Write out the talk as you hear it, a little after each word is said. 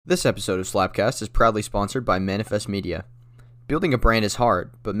This episode of Slapcast is proudly sponsored by Manifest Media. Building a brand is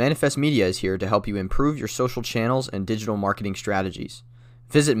hard, but Manifest Media is here to help you improve your social channels and digital marketing strategies.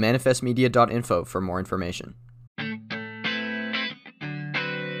 Visit manifestmedia.info for more information.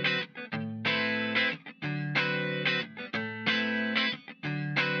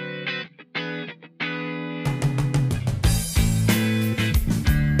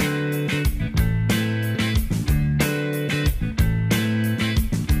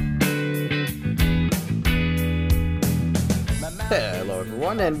 Hello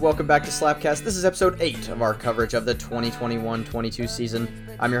everyone, and welcome back to Slapcast. This is episode 8 of our coverage of the 2021-22 season.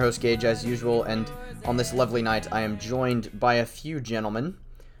 I'm your host Gage as usual, and on this lovely night I am joined by a few gentlemen,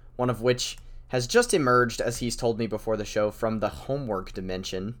 one of which has just emerged, as he's told me before the show, from the homework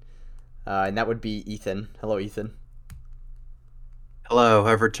dimension, and that would be Ethan. Hello Ethan. Hello,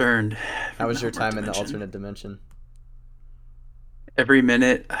 I've returned. How was your time in the alternate dimension? Every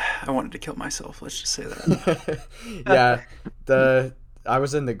minute, I wanted to kill myself. Let's just say that. Yeah, I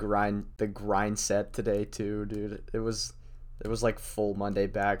was in the grind set today too, dude. It was like full Monday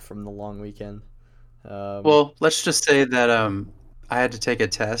back from the long weekend. Well, let's just say that I had to take a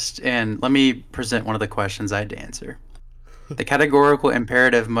test, and let me present one of the questions I had to answer. The categorical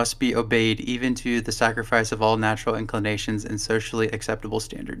imperative must be obeyed even to the sacrifice of all natural inclinations and socially acceptable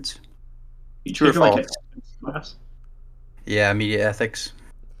standards. True or false? Class? Yeah, media ethics.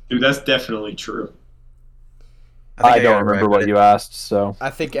 Dude, that's definitely true. I don't remember what you asked, so...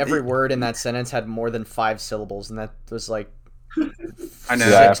 I think every word in that sentence had more than 5 syllables, and that was like... I know.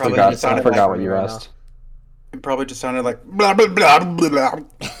 Yeah, I forgot what you asked. It probably just sounded like blah, blah, blah, blah, blah.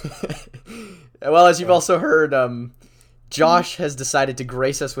 Well, as you've also heard, Josh has decided to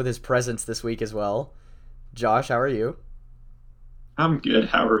grace us with his presence this week as well. Josh, how are you? I'm good.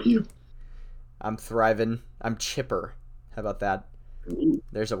 How are you? I'm thriving. I'm chipper. How about that?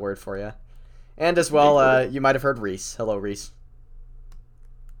 There's a word for you. And as well, you might have heard Reese. Hello, Reese.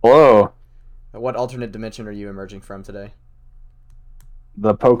 Hello. What alternate dimension are you emerging from today?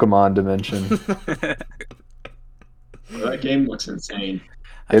 The Pokemon dimension. That game looks insane.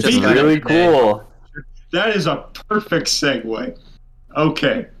 It's really cool. That is a perfect segue.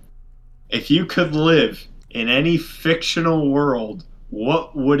 Okay. If you could live in any fictional world,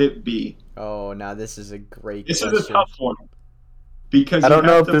 what would it be? Oh, now this is a great This question. is a tough one. Because I don't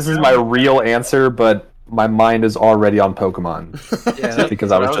know if this is my real answer, but my mind is already on Pokemon. Yeah,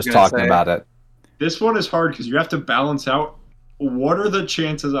 because I was just talking about it. This one is hard because you have to balance out what are the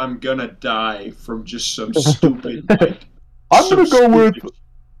chances I'm gonna die from just some stupid... I'm gonna go with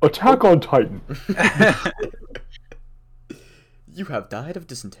Attack on Titan. You have died of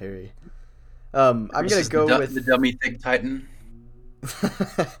dysentery. I'm gonna go with the dummy thick Titan.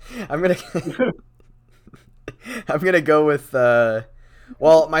 I'm gonna go with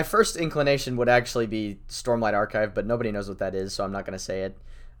well, my first inclination would actually be Stormlight Archive, but nobody knows what that is, so I'm not gonna say it.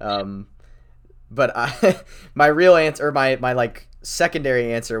 But my real answer, or my like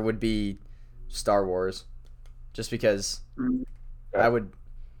secondary answer, would be Star Wars, just because I would.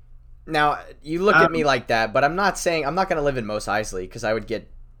 Now you look at me like that, but I'm not gonna live in Mos Eisley because I would get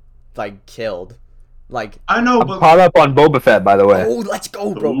like killed. Like I know, I'm but caught up on Boba Fett, by the way. oh, let's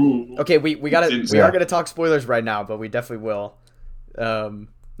go, bro. Ooh. Okay, we are gonna talk spoilers right now, but we definitely will.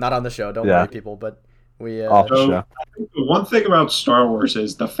 Not on the show, don't worry, people. But we. Off the show. I think the one thing about Star Wars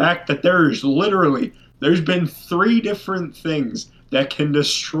is the fact that there's been 3 different things that can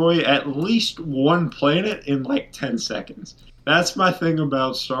destroy at least one planet in like 10 seconds. That's my thing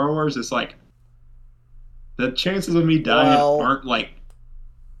about Star Wars. It's like the chances of me dying aren't like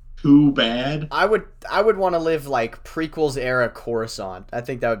too bad. I would want to live like prequels era Coruscant. I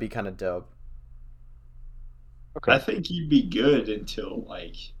think that would be kind of dope. Okay. I think you'd be good until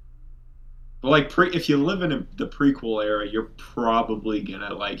if you live in the prequel era, you're probably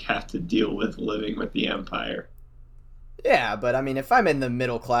gonna like have to deal with living with the Empire. Yeah, but I mean, if I'm in the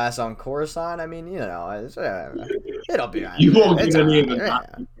middle class on Coruscant, I mean, you know, it'll be. You won't get any of the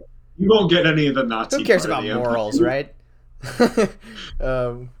Nazi. You won't get any of the Nazi. Who cares part about of the morals, Empire.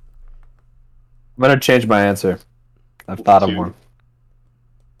 right? I'm gonna change my answer. I've thought of one.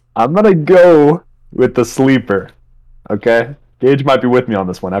 I'm gonna go with the sleeper. Okay? Gage might be with me on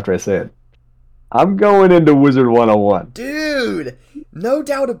this one after I say it. I'm going into Wizard 101. Dude, no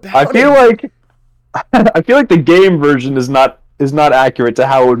doubt about I it. feel like the game version is not accurate to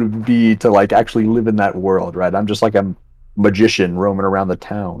how it would be to like actually live in that world, right? I'm just like a magician roaming around the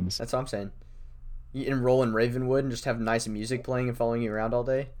towns. That's what I'm saying. You enroll in Ravenwood and just have nice music playing and following you around all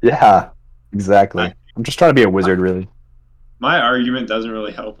day. Yeah, exactly. I'm just trying to be a wizard, really. My argument doesn't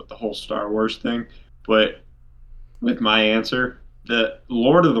really help with the whole Star Wars thing, but with my answer, The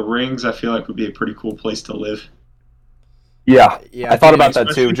Lord of the Rings, I feel like, would be a pretty cool place to live. Yeah, Yeah, I thought think about that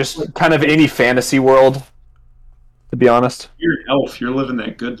too. especially- Just kind of any fantasy world, to be honest. You're an elf. You're living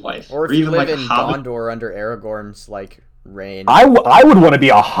that good life. Or if you even live like in a hobbit. Gondor under Aragorn's like reign. I would want to be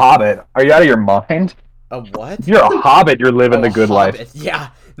a hobbit. Are you out of your mind? A what? If you're a hobbit, you're living Oh, the a good hobbit. life. Yeah,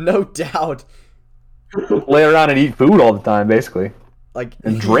 no doubt. Lay around and eat food all the time, basically. Like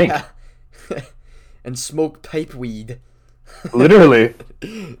And drink. yeah. And smoke pipe weed. Literally.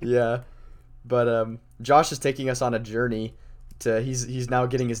 Yeah, but Josh is taking us on a journey to. He's now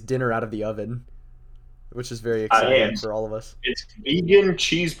getting his dinner out of the oven, which is very exciting am. for all of us. It's vegan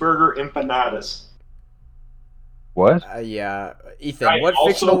cheeseburger empanadas. What? Yeah, Ethan, I what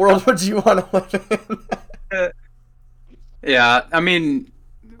also- fictional world would you want to live in? Yeah, I mean,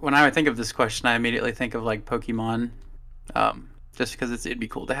 when I think of this question, I immediately think of like Pokemon, just because it'd be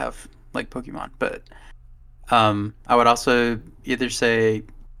cool to have like Pokemon. But I would also either say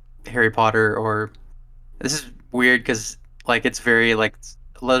Harry Potter or this is weird because like it's very like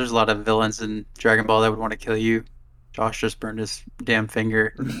there's a lot of villains in Dragon Ball that would want to kill you. Josh just burned his damn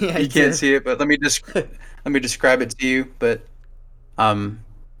finger. Yeah, You can't see it, but let me describe it to you. But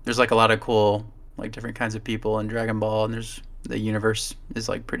there's like a lot of cool like different kinds of people in Dragon Ball, and there's the universe is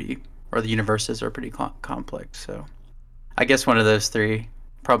like pretty, or the universes are pretty complex. So I guess one of those three,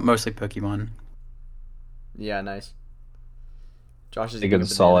 probably mostly Pokemon. Yeah, nice. Josh is I think eating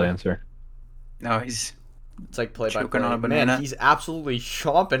it's a solid banana. answer. No, he's It's like play by Choking play. on a banana. Man, he's absolutely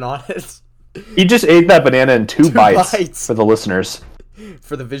chomping on it. He just ate that banana in two bites, bites. for the listeners.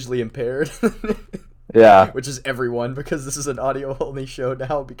 For the visually impaired. Yeah. Which is everyone, because this is an audio only show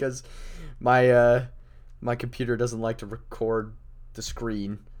now, because my my computer doesn't like to record the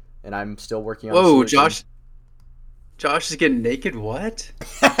screen, and I'm still working on a whoa, solution. Josh is getting naked. What?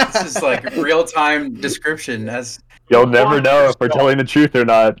 This is like real time description. As You'll never know if we're telling the truth or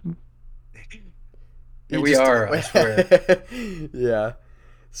not. He we are, I swear. Yeah.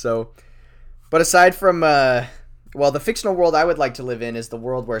 So, but aside from well, the fictional world I would like to live in is the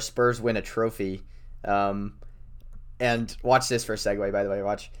world where Spurs win a trophy. And watch this for a segue, by the way.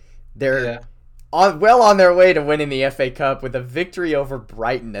 Watch. They're yeah. on their way to winning the FA Cup with a victory over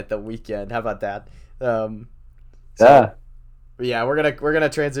Brighton at the weekend. How about that? Yeah. Yeah, we're gonna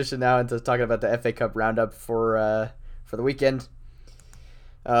transition now into talking about the FA Cup roundup for the weekend.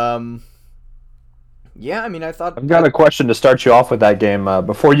 Yeah, I mean, I thought I've got a question to start you off with that game.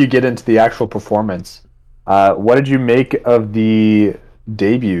 Before you get into the actual performance, what did you make of the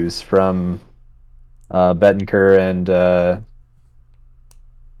debuts from Betancourt and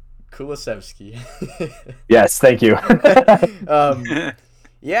Kulusevski. yes, thank you.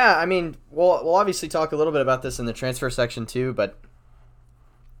 Yeah, I mean, we'll obviously talk a little bit about this in the transfer section too, but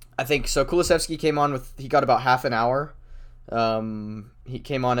I think so. Kulusevski came on he got about half an hour. He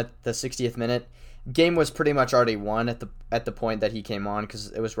came on at the 60th minute. Game was pretty much already won at the point that he came on,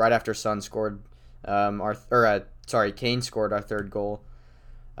 because it was right after Kane scored our third goal.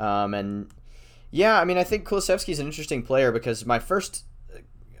 And yeah, I mean, I think Kulusevski's an interesting player, because my first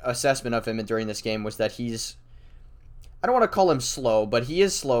assessment of him during this game was that I don't want to call him slow, but he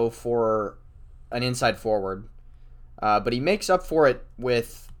is slow for an inside forward. But he makes up for it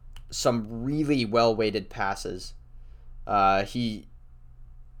with some really well-weighted passes. He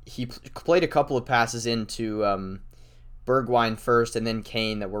played a couple of passes into Bergwijn first and then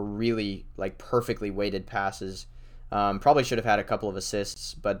Kane that were really like perfectly weighted passes. Probably should have had a couple of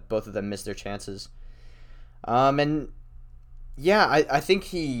assists, but both of them missed their chances. And yeah, I think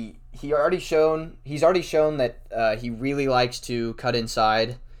he's already shown that he really likes to cut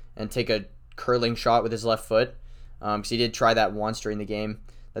inside and take a curling shot with his left foot. Because he did try that once during the game.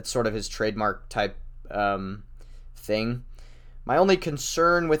 That's sort of his trademark type thing. My only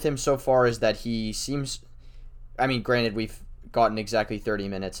concern with him so far is that he seems... I mean, granted, we've gotten exactly 30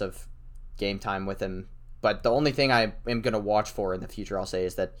 minutes of game time with him, but the only thing I am going to watch for in the future, I'll say,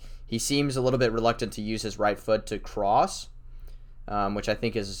 is that he seems a little bit reluctant to use his right foot to cross, which I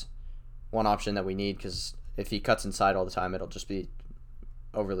think is one option that we need, because if he cuts inside all the time, it'll just be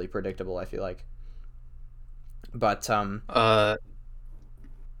overly predictable, I feel like. But,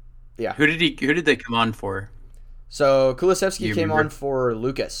 yeah. Who did they come on for? So Kulusevski You came remember? on for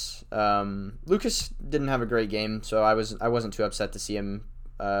Lucas. Lucas didn't have a great game, so I wasn't too upset to see him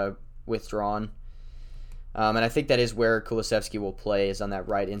withdrawn. And I think that is where Kulusevski will play, is on that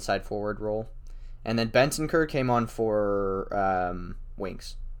right inside forward role. And then Bentancur came on for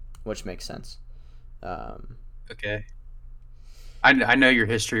wings, which makes sense. Okay. I know your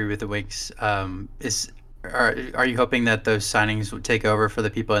history with the Wings. Are you hoping that those signings would take over for the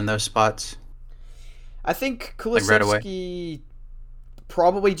people in those spots? I think Like right away? Kulusevski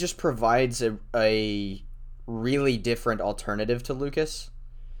probably just provides a really different alternative to Lucas.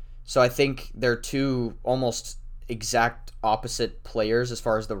 So I think they're two almost exact opposite players as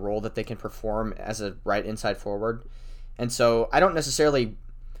far as the role that they can perform as a right inside forward. And so I don't necessarily...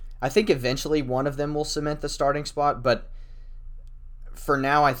 I think eventually one of them will cement the starting spot, but for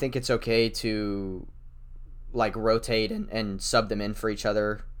now I think it's okay to like rotate and sub them in for each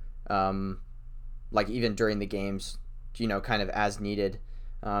other, like even during the games, kind of as needed.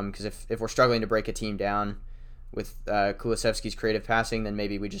 Because if we're struggling to break a team down with Kulusevski's creative passing, then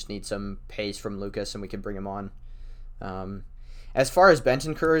maybe we just need some pace from Lucas and we can bring him on. As far as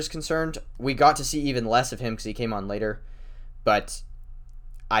Bentancur is concerned, we got to see even less of him because he came on later, but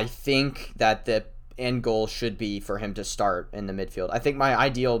I think that the end goal should be for him to start in the midfield. I think my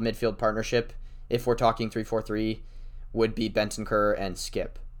ideal midfield partnership, if we're talking 3-4-3, would be Bentancur and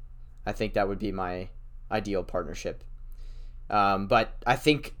Skip. I think that would be my ideal partnership. But I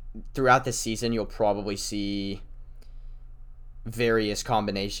think throughout the season, you'll probably see various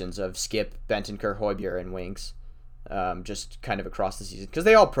combinations of Skip, Bentancur, Højbjerg, and Wings, just kind of across the season, because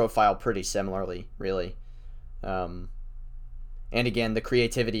they all profile pretty similarly, really. And again, the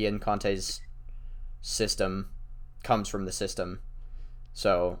creativity in Conte's system comes from the system,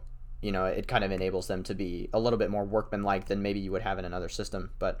 so it kind of enables them to be a little bit more workmanlike than maybe you would have in another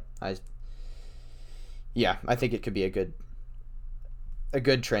system. But I think it could be a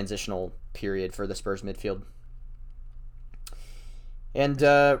good transitional period for the Spurs midfield. And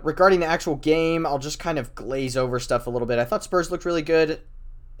regarding the actual game, I'll just kind of glaze over stuff a little bit. I thought Spurs looked really good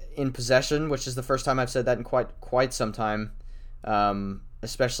in possession, which is the first time I've said that in quite some time,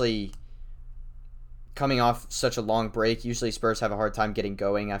 especially coming off such a long break. Usually Spurs have a hard time getting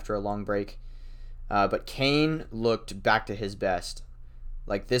going after a long break. But Kane looked back to his best.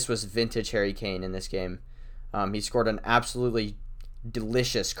 Like, this was vintage Harry Kane in this game. He scored an absolutely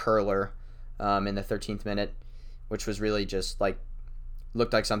delicious curler in the 13th minute, which was really just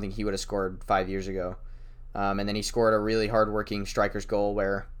looked like something he would have scored 5 years ago. And then he scored a really hard-working striker's goal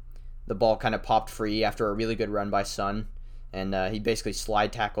where the ball kind of popped free after a really good run by Son, and he basically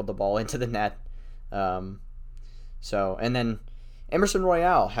slide tackled the ball into the net. And then Emerson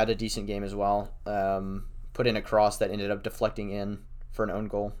Royale had a decent game as well. Put in a cross that ended up deflecting in for an own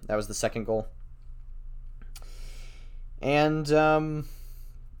goal. That was the second goal. And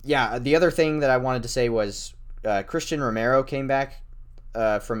the other thing that I wanted to say was Christian Romero came back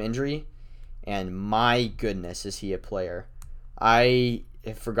from injury, and my goodness, is he a player. I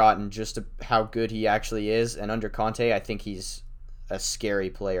have forgotten just how good he actually is, and under Conte, I think he's a scary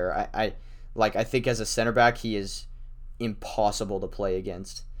player. I think as a center back, he is impossible to play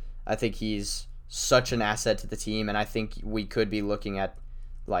against. I think he's such an asset to the team, and I think we could be looking at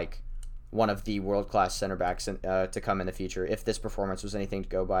one of the world-class center backs to come in the future if this performance was anything to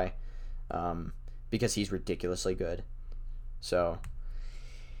go by, because he's ridiculously good. So,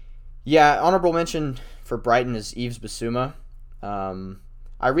 honorable mention for Brighton is Yves Bissouma.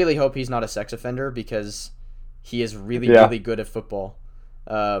 I really hope he's not a sex offender, because he is really, really good at football.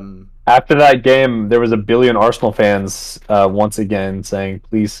 After that game, there was a billion Arsenal fans once again saying,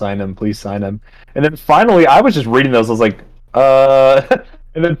 please sign him. And then finally, I was just reading those, I was like,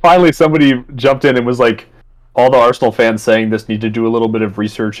 and then finally somebody jumped in and was like, all the Arsenal fans saying this need to do a little bit of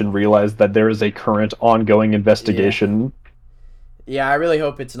research and realize that there is a current ongoing investigation. Yeah, I really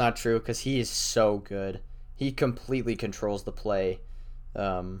hope it's not true, because he is so good. He completely controls the play.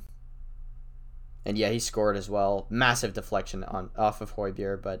 And he scored as well. Massive deflection off of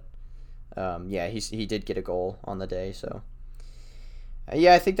Højbjerg, but he did get a goal on the day. So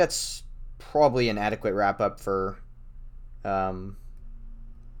I think that's probably an adequate wrap up for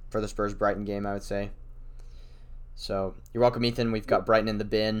the Spurs Brighton game, I would say. So you're welcome, Ethan. We've got Brighton in the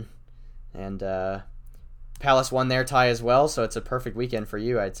bin, and Palace won their tie as well, so it's a perfect weekend for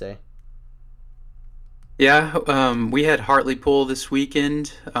you, I'd say. Yeah, we had Hartlepool this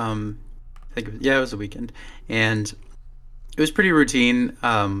weekend. It was a weekend, and it was pretty routine.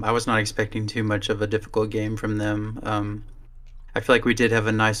 I was not expecting too much of a difficult game from them. I feel like we did have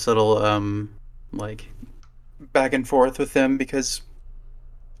a nice little back and forth with them, because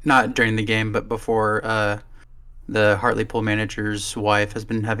not during the game, but before, the Hartlepool manager's wife has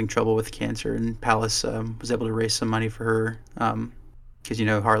been having trouble with cancer, and Palace was able to raise some money for her, because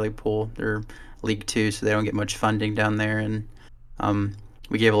Hartlepool, they're League 2, so they don't get much funding down there, and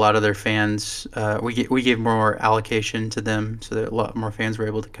we gave a lot of their fans, we gave more allocation to them, so that a lot more fans were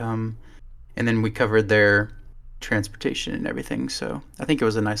able to come, and then we covered their transportation and everything. So I think it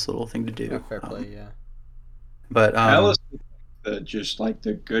was a nice little thing to do. Fair play, yeah. But Palace, just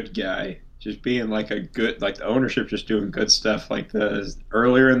the good guy just being like a good, like the ownership just doing good stuff. Like the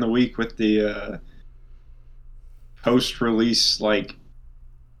earlier in the week with the post release, like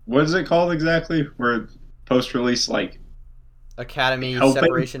what is it called exactly? Where post release like Academy helping?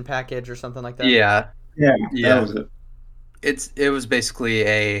 separation package or something like that. Yeah, Yeah, yeah. that was it. It was basically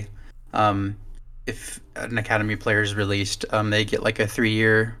a if an academy player is released, they get like a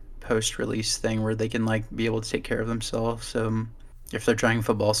 3-year post-release thing where they can like be able to take care of themselves. If they're trying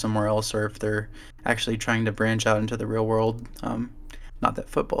football somewhere else, or if they're actually trying to branch out into the real world, not that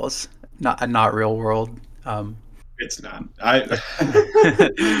football is not real world. It's not. It's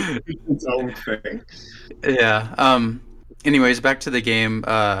its own thing. Yeah. Anyways, back to the game.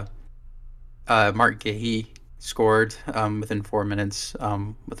 Mark Gahey scored within 4 minutes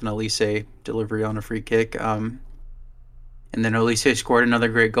with an Elise delivery on a free kick. And then Elise scored another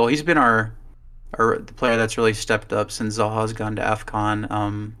great goal. He's been the player that's really stepped up since Zaha's gone to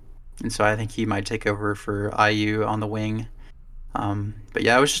AFCON. And so I think he might take over for IU on the wing. But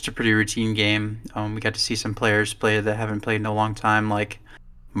yeah, it was just a pretty routine game. We got to see some players play that haven't played in a long time, like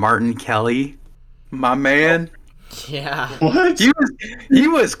Martin Kelly, my man. Yeah. What? He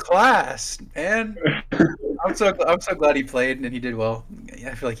was class, man. I'm so glad he played and he did well.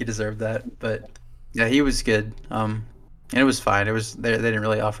 I feel like he deserved that. But yeah, he was good. And it was fine. It was they didn't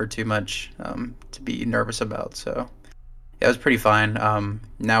really offer too much to be nervous about. So yeah, it was pretty fine.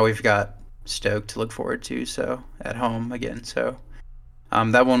 Now we've got Stoke to look forward to. So at home again. So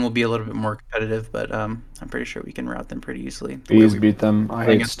that one will be a little bit more competitive, but I'm pretty sure we can route them pretty easily. Please beat them. I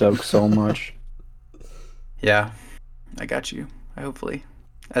hate Stoke so much. Yeah, I got you. Hopefully,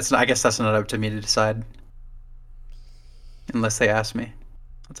 I guess that's not up to me to decide. Unless they ask me,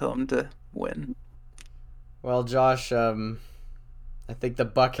 I'll tell them to win. Well, Josh, I think the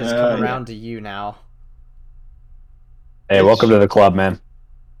buck has come around to you now. Hey, welcome to the club, man.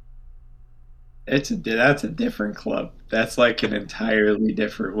 That's a different club. That's like an entirely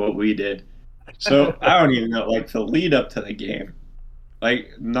different what we did. So I don't even know, like the lead up to the game.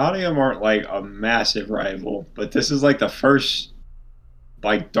 Like Nottingham aren't like a massive rival, but this is like the first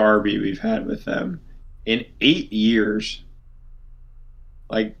like derby we've had with them in 8 years.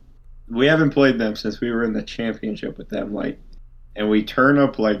 Like we haven't played them since we were in the championship with them, like, and we turn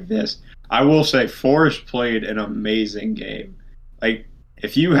up like this. I will say Forest played an amazing game. Like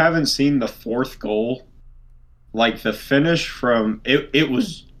if you haven't seen the fourth goal, like the finish from it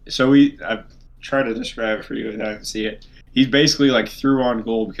was so I've tried to describe it for you and I didn't see it. He's basically like threw on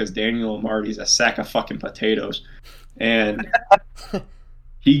goal because Daniel Amarty's a sack of fucking potatoes. And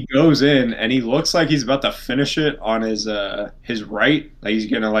he goes in and he looks like he's about to finish it on his right. Like he's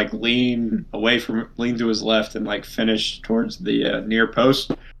gonna like lean to his left and like finish towards the near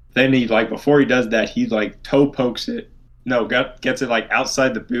post. Then he like before he does that, he like toe pokes it. No, gets it like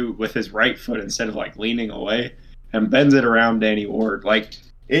outside the boot with his right foot instead of like leaning away and bends it around Danny Ward. Like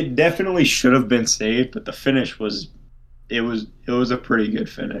it definitely should have been saved, but the finish was it was a pretty good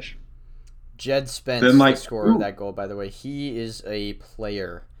finish. Jed Spence, the scorer of that goal, by the way, he is a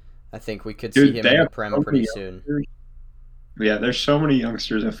player. I think we could see him in the Prem pretty soon. Yeah, there's so many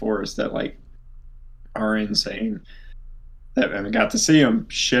youngsters at Forest that like are insane. That I got to see them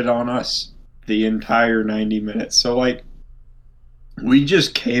shit on us the entire 90 minutes. So like we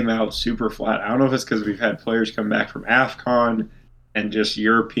just came out super flat. I don't know if it's because we've had players come back from AFCON and just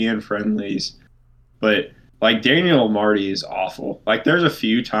European friendlies, but like Daniel Amarty is awful. Like there's a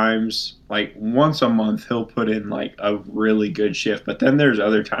few times, like once a month, he'll put in like a really good shift, but then there's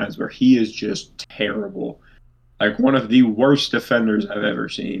other times where he is just terrible. Like one of the worst defenders I've ever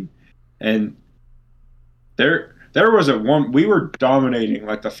seen. And there was we were dominating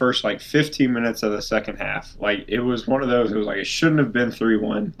like the first like 15 minutes of the second half. Like it was one of those, it was like it shouldn't have been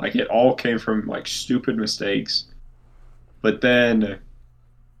 3-1. Like it all came from like stupid mistakes. But then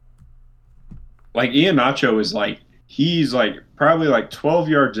like Iheanacho is like he's like probably like 12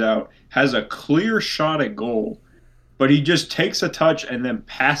 yards out, has a clear shot at goal, but he just takes a touch and then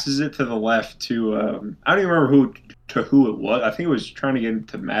passes it to the left to I don't even remember who it was. I think it was trying to get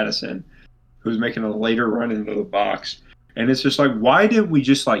into Madison, who was making a later run into the box. And it's just like, why didn't we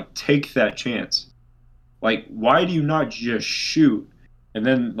just like take that chance? Like, why do you not just shoot? And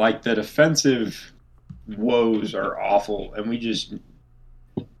then like the defensive woes are awful, and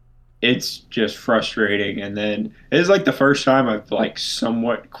it's just frustrating. And then it's like the first time I've like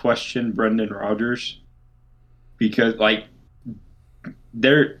somewhat questioned Brendan Rodgers, because like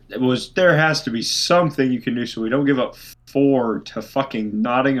there has to be something you can do so we don't give up 4 to fucking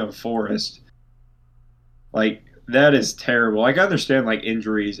Nottingham Forest. Like that is terrible. Like I understand like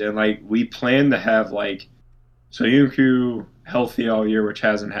injuries, and like we plan to have like Soyuncu healthy all year, which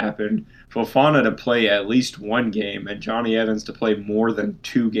hasn't happened. Fofana to play at least one game and Johnny Evans to play more than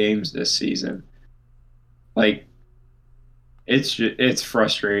 2 games this season. Like, it's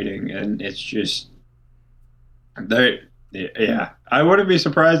frustrating, and it's just yeah. I wouldn't be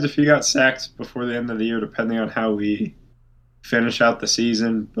surprised if he got sacked before the end of the year, depending on how we finish out the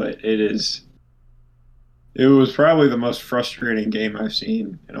season. But it was probably the most frustrating game I've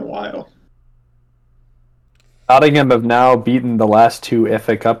seen in a while. Nottingham have now beaten the last 2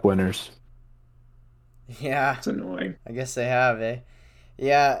 FA Cup winners. Yeah. It's annoying. I guess they have, eh?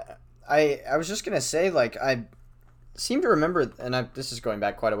 Yeah, I was just going to say, like, I seem to remember, and this is going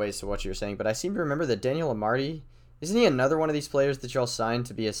back quite a ways to what you were saying, but I seem to remember that Daniel Amartey, isn't he another one of these players that y'all signed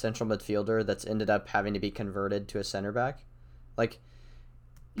to be a central midfielder that's ended up having to be converted to a center back? Like,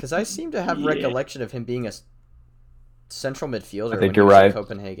 because I seem to have recollection of him being a central midfielder. I think when you're he was in right.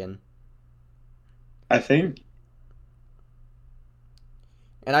 Copenhagen. I think.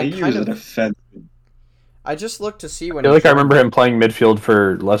 And I he was kind a of. defensive. I just looked to see when. I feel like I joined- remember him playing midfield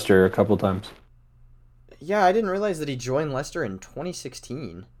for Leicester a couple times. Yeah, I didn't realize that he joined Leicester in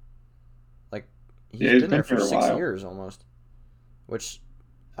 2016. Like, he's Yeah, he's been there been for here a 6 while. years almost. Which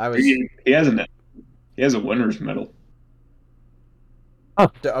I was. He has a winner's medal.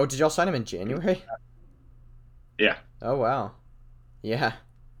 Did y'all sign him in January? Yeah. Oh wow. Yeah.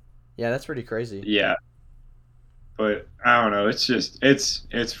 Yeah, that's pretty crazy. Yeah. But I don't know. It's just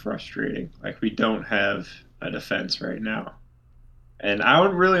it's frustrating. Like, we don't have a defense right now, and I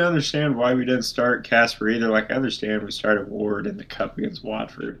don't really understand why we didn't start Casper either. Like, I understand we started Ward in the cup against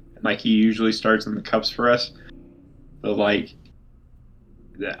Watford, and like he usually starts in the cups for us, but like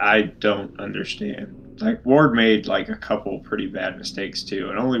I don't understand. Like, Ward made like a couple pretty bad mistakes too,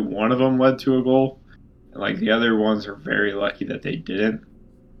 and only one of them led to a goal, and like the other ones are very lucky that they didn't.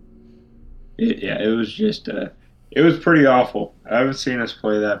 It was just it was pretty awful. I haven't seen us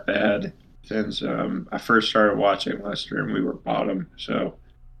play that bad since I first started watching Leicester, and we were bottom. So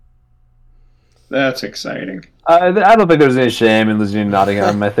that's exciting. I don't think there's any shame in losing to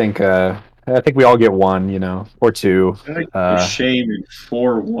Nottingham. I think we all get one, or 2. I think there's shame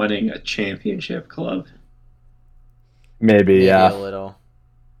for winning a championship club. Maybe, Maybe yeah. a little.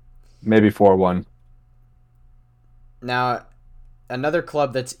 Maybe 4-1. Now, another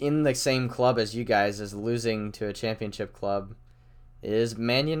club that's in the same club as you guys is losing to a championship club is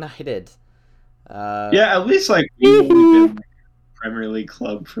Man United. Yeah, at least like we've only been a Premier League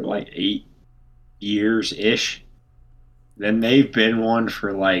club for like 8 years ish. Then they've been one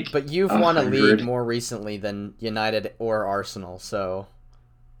for like. But you've won a 100. league more recently than United or Arsenal, so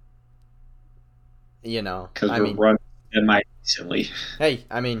Because I we're mean, run semi-decently. hey,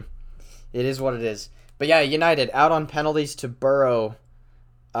 I mean, it is what it is. But yeah, United out on penalties to Burrow.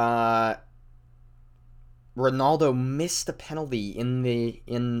 Ronaldo missed a penalty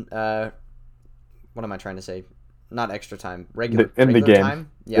in what am I trying to say? Not extra time, regular In the regular game.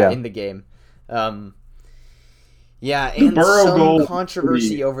 time. Yeah, Yeah. in the game. Yeah, The and Burrow some goal was controversy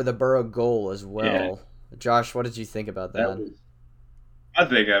pretty- over the Burrow goal as well. Josh, what did you think about that? I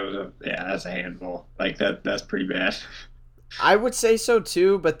think that's a handball. Like that's pretty bad. I would say so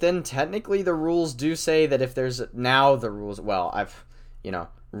too, but then technically the rules do say that if there's now the rules, well,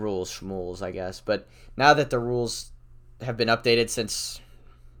 rules schmools, I guess, but now that the rules have been updated since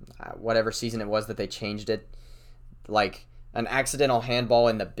whatever season it was that they changed it, like an accidental handball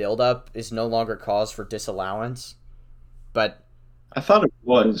in the build-up is no longer cause for disallowance, but I thought it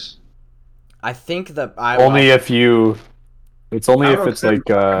was. I think that it's only I if don't it's know,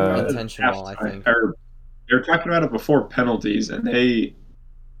 like intentional, I think. Or they were talking about it before penalties, and they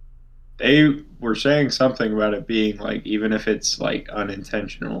were saying something about it being like even if it's like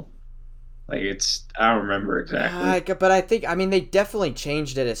unintentional, like it's I don't remember exactly. But I think they definitely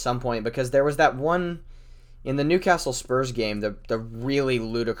changed it at some point because there was that one in the Newcastle Spurs game, the really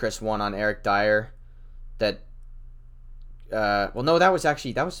ludicrous one on Eric Dyer, that that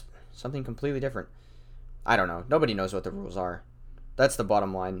was something completely different. I don't know. Nobody knows what the rules are. That's the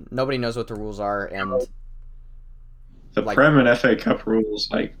bottom line. Nobody knows what the rules are, and The Prem and FA Cup rules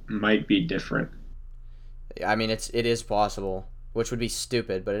might be different. I mean, it is possible, which would be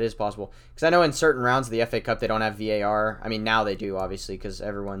stupid, but it is possible. Because I know in certain rounds of the FA Cup they don't have VAR. I mean, now they do, obviously, because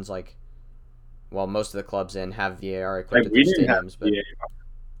everyone's most of the clubs have VAR equipped at their stadiums. But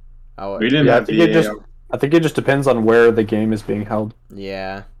we didn't have VAR. I think it just depends on where the game is being held.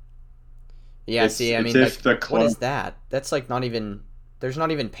 Yeah. Yeah. It's what is that? That's not even. There's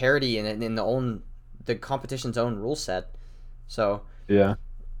not even parity in the competition's own rule set. So yeah.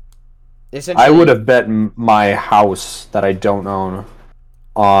 Essentially, I would have bet my house that I don't own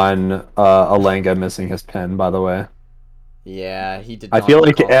on Alenga missing his pen, by the way. Yeah, he did. I not feel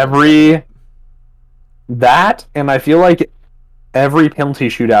like recall that, and I feel like every penalty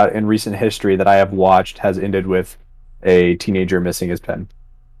shootout in recent history that I have watched has ended with a teenager missing his pen.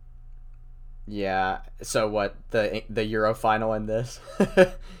 Yeah. So what, the Euro final in this?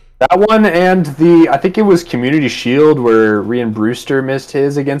 That one and I think it was Community Shield where Ryan Brewster missed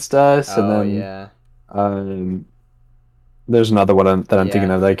his against us, and Oh then yeah. there's another one that I'm Yeah.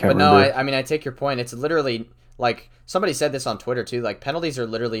 thinking of that I can't But no, remember. I mean I take your point. It's literally like somebody said this on Twitter too. Like penalties are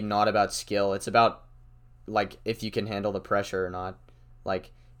literally not about skill. It's about like if you can handle the pressure or not.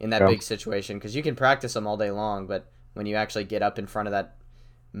 Like in that Yeah. big situation, because you can practice them all day long, but when you actually get up in front of that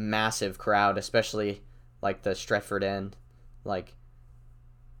massive crowd, especially like the Stretford end, like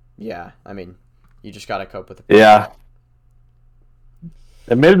yeah, I mean you just gotta cope with it. Yeah.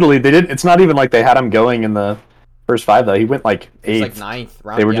 Admittedly, they did. It's not even like they had him going in the first five though. He went like It's eighth. like ninth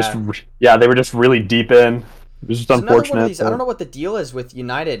round. They were yeah. they were just really deep in. It was just It's another one of unfortunate. these, I don't know what the deal is with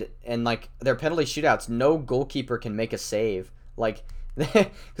United and like their penalty shootouts. No goalkeeper can make a save, like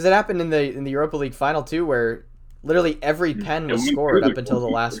because it happened in the Europa League final too, where literally every pen was scored up until the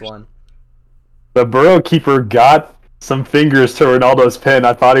last one. The Borough keeper got some fingers to Ronaldo's pin.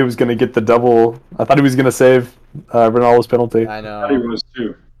 I thought he was going to get the double. I thought he was going to save Ronaldo's penalty. I I thought he know, was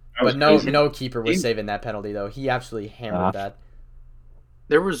too. That was but no crazy. no keeper was saving that penalty though. He absolutely hammered that.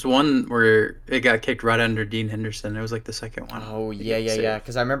 There was one where it got kicked right under Dean Henderson. It was like the second one. Oh yeah.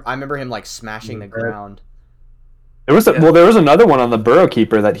 Because I remember him like smashing the ground. There was there was another one on the Borough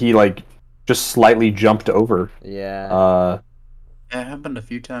keeper that he like just slightly jumped over. Yeah. Yeah, it happened a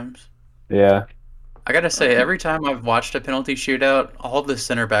few times. Yeah. I gotta say, every time I've watched a penalty shootout, all of the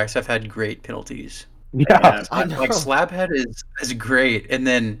center backs have had great penalties. Yeah. Yeah, I know. Like Slabhead is great, and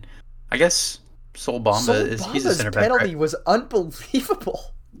then I guess Sol Bamba he's a Bamba's center back. penalty Right? was unbeful.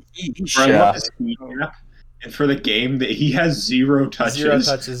 He Bro, I shit. love his speed gap. And for the game, that he has 0 touches. 0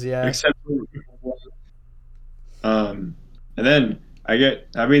 touches, yeah. Except for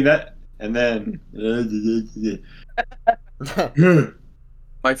and then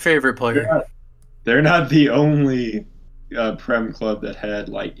My favorite player. they're not the only Prem club that had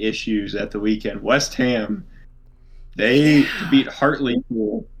like issues at the weekend. West Ham, they beat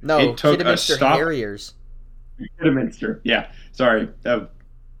Hartlepool. No, It took a Kidderminster stop- Harriers, Kidderminster. Yeah, sorry,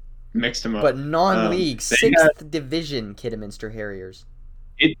 mixed them up. but non-league, they 6th division Kidderminster Harriers.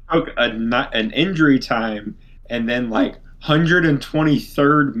 It took an injury time and then like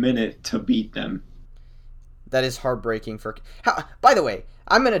 123rd minute to beat them. That is heartbreaking for. By the way,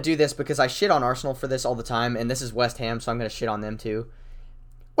 I'm gonna do this because I shit on Arsenal for this all the time, and this is West Ham, so I'm gonna shit on them too.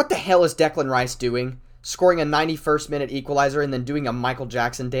 What the hell is Declan Rice doing? Scoring a 91st minute equalizer and then doing a Michael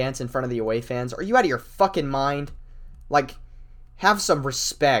Jackson dance in front of the away fans? Are you out of your fucking mind? Like, have some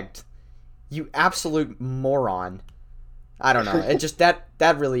respect, you absolute moron. I don't know. It just that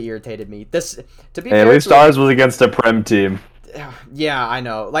really irritated me. This to be Hey, fair at least to ours was against a Prem team. yeah, I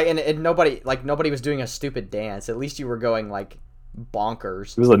know. Like, and nobody was doing a stupid dance. At least you were going like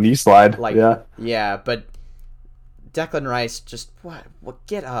bonkers. It was a knee slide. Like, yeah. But Declan Rice, just what?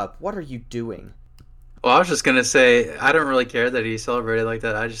 Get up! What are you doing? Well, I was just gonna say I don't really care that he celebrated like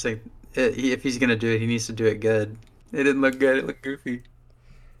that. I just think if he's gonna do it, he needs to do it good. It didn't look good. It looked goofy.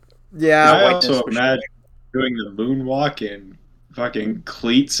 Yeah, I like also this for sure. imagine doing the moonwalk in fucking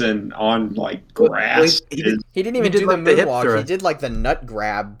cleats and on like grass. He did- he didn't He even did do like the the hip moonwalk. He thrust. did like the nut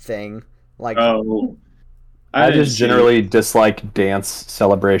grab thing. Like, Oh, I didn't just see- generally dislike dance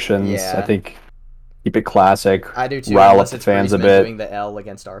celebrations. Yeah. I think keep it classic. I do too. Rile up Unless the it's fans a Griezmann bit. doing the L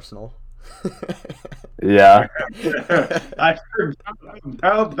against Arsenal. Yeah. I forgot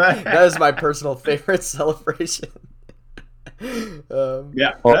about that. That is my personal favorite celebration.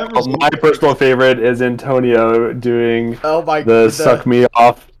 Yeah, Well, that was my personal favorite is Antonio doing Oh my! the suck me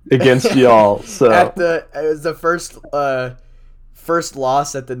off against y'all. So It was the first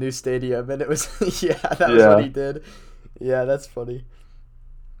loss at the new stadium, and it was that was Yeah. what he did. Yeah, that's funny.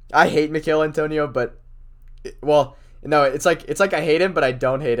 I hate Mikel Antonio, but no, it's like I hate him, but I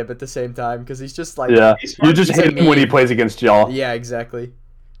don't hate him at the same time because he's just like yeah, He's you just he's a hate him when he meme. plays against y'all. yeah, exactly.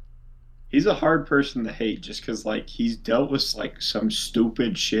 He's a hard person to hate just because like he's dealt with like some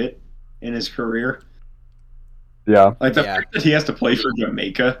stupid shit in his career. Yeah. Like the Yeah. fact that he has to play for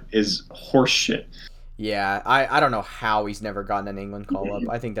Jamaica is horse shit. Yeah, I don't know how he's never gotten an England call up.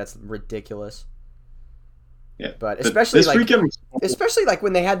 I think that's ridiculous. Yeah, But But especially this like weekend was especially like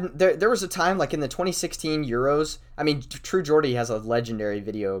when they had there was a time like in the 2016 Euros. I mean, True Geordie has a legendary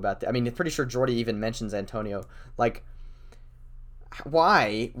video about that. I mean, I'm pretty sure Geordie even mentions Antonio. Like,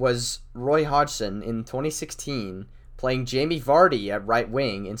 why was Roy Hodgson in 2016 playing Jamie Vardy at right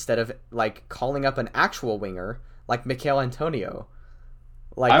wing instead of like calling up an actual winger like Mikel Antonio.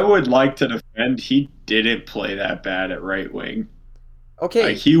 Like I would like to defend. He didn't play that bad at right wing. okay,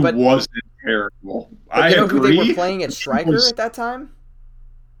 Like he but, wasn't terrible. but I you know agree. who they were playing at striker was- at that time?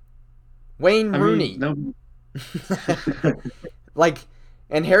 Wayne I Rooney. mean, no, Like,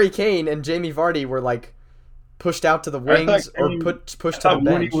 and Harry Kane and Jamie Vardy were like pushed out to the I thought wings or Kane- pushed to the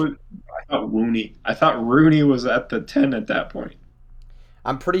bench. I thought Rooney was at the 10 at that point.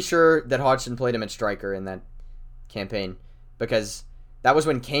 I'm pretty sure that Hodgson played him at striker in that campaign because that was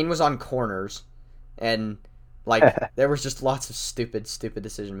when Kane was on corners and like there was just lots of stupid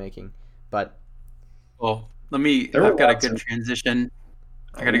decision making. But Well, I've There were got a lots good of- transition.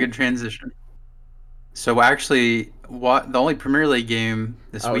 I got a good transition. So actually, the only Premier League game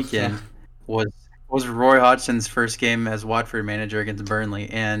this Oh, weekend yeah. was Roy Hodgson's first game as Watford manager against Burnley,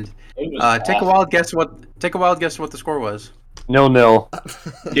 and It was take a awful. wild guess what the score was. 0-0.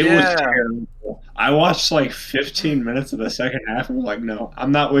 It Yeah. was terrible. I watched like 15 minutes of the second half and was like, no,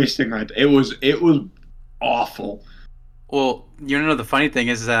 I'm not wasting my time. It was awful. Well, you know the funny thing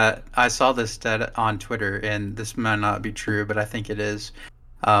is that I saw this stat on Twitter, and this might not be true, but I think it is,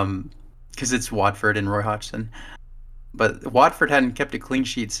 because it's Watford and Roy Hodgson. But Watford hadn't kept a clean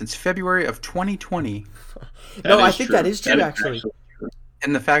sheet since February of 2020. No, That I is think true. that is true, actually. true.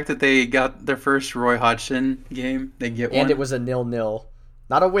 And the fact that they got their first Roy Hodgson game, they get one. and it was a 0-0.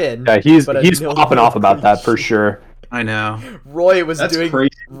 Not a win. Yeah, he's but a he's 0-0 popping off about that for clean sure. I know. Roy was That's doing crazy.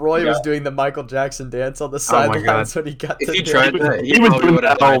 Roy was Yeah. doing the Michael Jackson dance on the Oh my sidelines when he got If to he 0-0. tried that, He was probably doing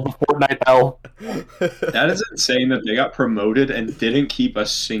would've that all the Fortnite hell. That is insane that they got promoted and didn't keep a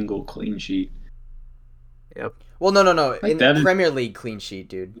single clean sheet. Well, no. In that is- Premier League clean sheet,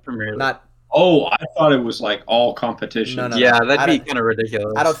 dude. Premier League. Not. Oh, I thought it was like all competition. No. Yeah, I that'd be don't- kind of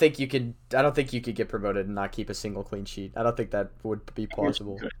ridiculous. I don't think you could. I don't think you could get promoted and not keep a single clean sheet. I don't think that would be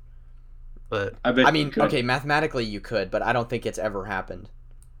possible. But I bet I you mean, could. okay, mathematically you could, but I don't think it's ever happened.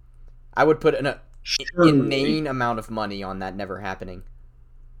 I would put an Surely. inane amount of money on that never happening.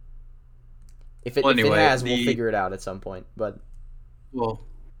 If it, Well, if anyway, it has, we'll the- figure it out at some point. But well,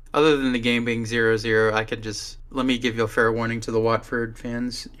 other than the game being 0-0, I could just let me give you a fair warning to the Watford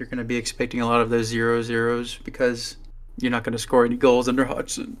fans. You're going to be expecting a lot of those 0-0s because you're not going to score any goals under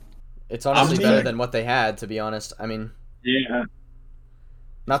Hodgson. it's honestly I'm better saying- than what they had, to be honest. I mean, Yeah.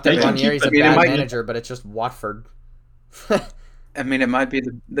 not They that can Ranieri's keep- a I mean, it bad might- manager, but it's just Watford. I mean, it might be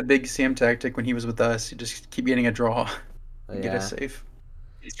the big Sam tactic when he was with us. You just keep getting a draw, and get Yeah. us safe.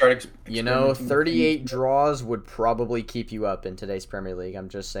 Start You know, experimenting. 38 draws would probably keep you up in today's Premier League. I'm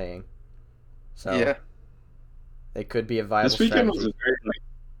just saying. So Yeah. it could be a viable This weekend was strategy. a very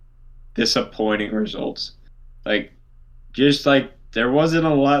disappointing results. Like, just like there wasn't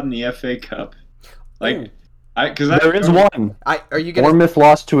a lot in the FA Cup. Ooh. There is one. Are you gonna? Bournemouth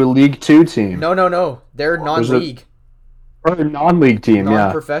lost to a League Two team. No. They're There's a- non-league, Or a non-league team, yeah.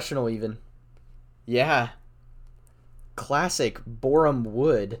 non-professional even. Yeah. Classic Boreham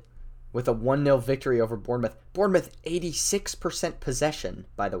Wood with a 1-0 victory over Bournemouth. Bournemouth 86% possession,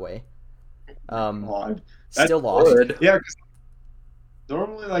 by the way. That's Still lost. Good. Yeah, 'cause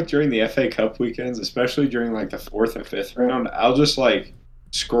normally, like during the FA Cup weekends, especially during like the fourth and fifth round, I'll just like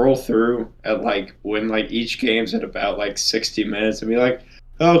scroll through at like when like each game's at about like 60 minutes and be like,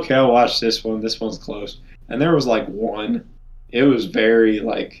 okay, I'll watch this one. This one's close. And there was like one. It was very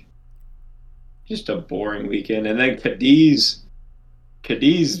like just a boring weekend. And then Cadiz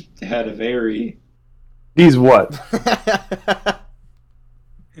had a very. He's what?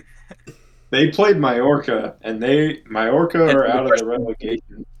 They played Mallorca, and Mallorca are out of the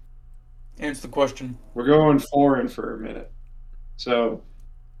relegation. Answer the question. We're going foreign for a minute. So,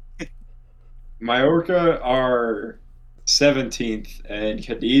 Mallorca are 17th, and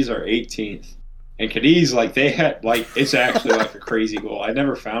Cadiz are 18th. And Cadiz, like, they had, like, it's actually like a crazy goal. I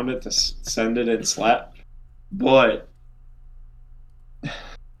never found it to send it in slap, but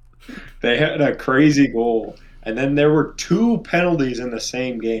they had a crazy goal. And then there were two penalties in the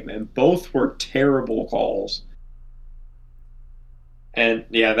same game, and both were terrible calls. And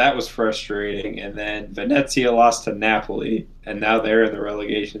yeah, that was frustrating. And then Venezia lost to Napoli, and now they're in the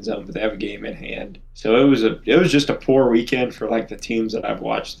relegation zone, but they have a game in hand. So it was just a poor weekend for like the teams that I've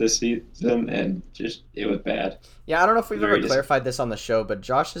watched this season, and just it was bad. Yeah, I don't know if we've Very ever clarified this on the show, but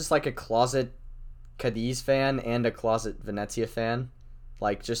Josh is like a closet Cadiz fan and a closet Venezia fan.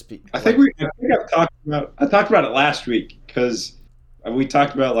 Like, just be. I think I talked about it last week because we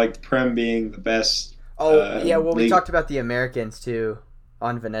talked about like the Prem being the best. Oh yeah, well we league. talked about the Americans too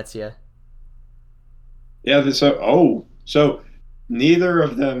on Venezia. Yeah, so neither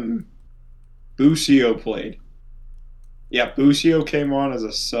of them. Busio played. Yeah, Busio came on as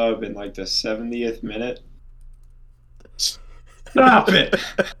a sub in like the 70th minute, Stop it.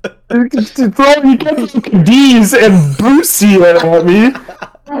 You can't throw Cadiz and Busia at me.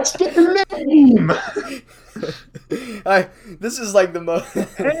 That's the name. This is like the most.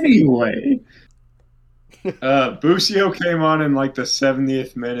 Anyway. Busio came on in like the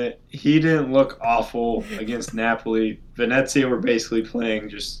 70th minute. He didn't look awful against Napoli. Venezia were basically playing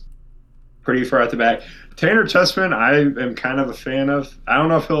just pretty far at the back. Tanner Tessman, I am kind of a fan of. I don't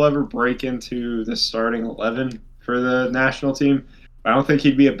know if he'll ever break into the starting 11 for the national team. I don't think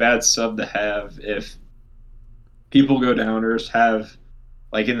he'd be a bad sub to have if people go down or just have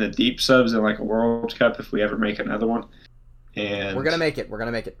like in the deep subs in like a World Cup if we ever make another one. And We're gonna make it. We're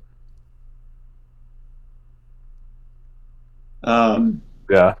gonna make it.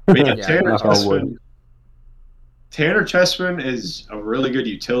 Yeah. But yeah, Yeah, Tanner knock on wood. Chessman. Tanner Chessman is a really good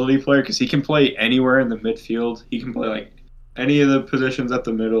utility player because he can play anywhere in the midfield. He can play like any of the positions at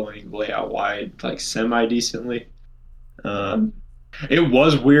the middle, and he can play out wide like semi decently. It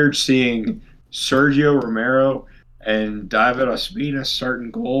was weird seeing Sergio Romero and David Ospina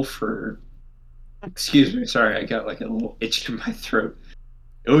starting goal for. Excuse me, sorry, I got like a little itch in my throat.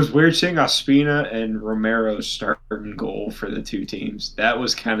 It was weird seeing Ospina and Romero starting goal for the two teams. That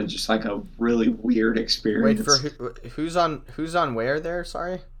was kind of just like a really weird experience. Wait for who's on where there?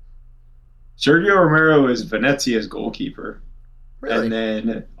 Sorry. Sergio Romero is Venezia's goalkeeper, Really? and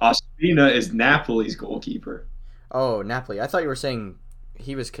then Ospina is Napoli's goalkeeper. Oh, Napoli. I thought you were saying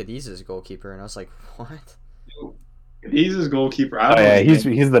he was Cadiz's goalkeeper, and I was like, what? He's his goalkeeper. I Oh, don't know yeah, his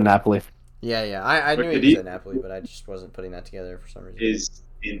name he's the Napoli. Yeah. I But knew he was Cadiz at Napoli, but I just wasn't putting that together for some reason. is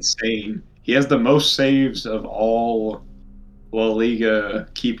insane. He has the most saves of all La Liga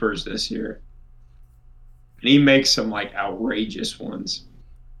keepers this year, and he makes some like outrageous ones.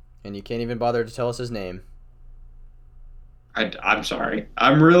 And you can't even bother to tell us his name. I'm sorry.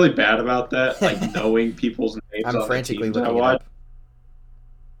 I'm really bad about that, like knowing people's names I'm on the frantically teams I looking it watch. up.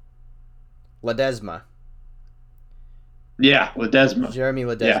 Ledesma. Yeah, Ledesma. Jeremy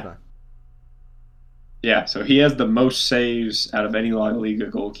Ledesma. Yeah, so he has the most saves out of any La Liga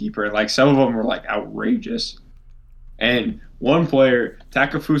goalkeeper. Like some of them were like outrageous. And one player,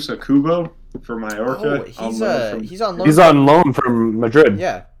 Takefusa Kubo for Mallorca. Oh, he's on loan. He's on loan from Madrid.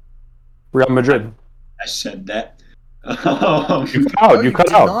 Yeah. Real Madrid. I said that. You cut Oh, out. You cut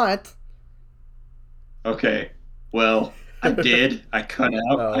did out. not. Okay. Well, I did. I cut out.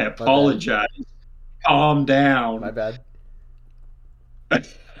 Oh, I my apologize. Calm down. My bad.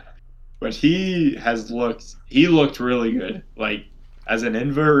 But he looked really good. Like as an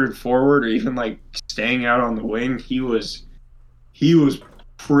inverted forward or even like staying out on the wing, he was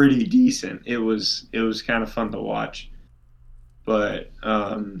pretty decent. It was kind of fun to watch. But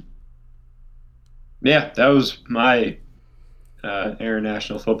yeah, that was my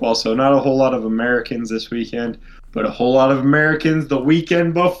international football. So not a whole lot of Americans this weekend, but a whole lot of Americans the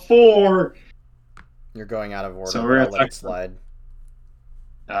weekend before. You're going out of order. So So we're I'll gonna let it talk- slide.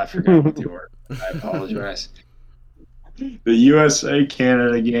 I forgot what the order. I apologize. The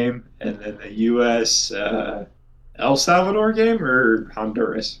USA-Canada game, and then the US-El Salvador game, or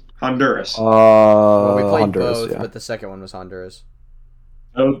Honduras? Honduras. Well, we played Honduras, both, yeah. but the second one was Honduras.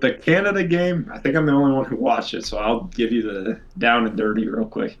 So the Canada game, I think I'm the only one who watched it, so I'll give you the down and dirty real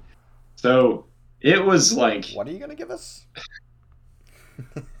quick. So it was like What are you gonna give us?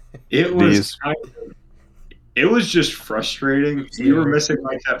 it was These. it was just frustrating. We were missing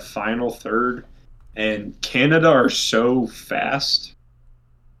like that final third, and Canada are so fast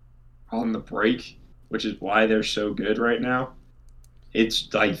on the break, which is why they're so good right now.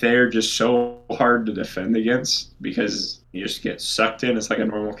 It's like they're just so hard to defend against because you just get sucked in. It's like a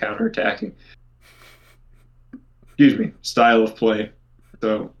normal counterattacking. Excuse me, style of play.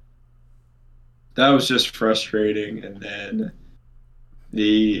 So that was just frustrating. And then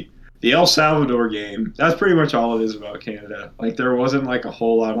the El Salvador game, that's pretty much all it is about Canada. Like there wasn't like a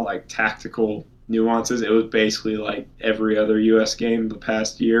whole lot of like tactical nuances. It was basically like every other US game the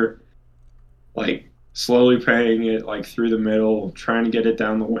past year. Like slowly playing it like through the middle, trying to get it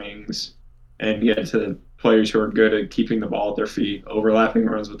down the wings and get to the players who are good at keeping the ball at their feet, overlapping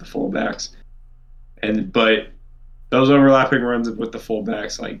runs with the fullbacks. But those overlapping runs with the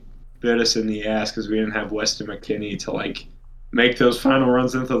fullbacks like bit us in the ass because we didn't have Weston McKennie to like make those final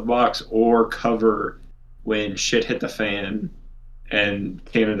runs into the box or cover when shit hit the fan and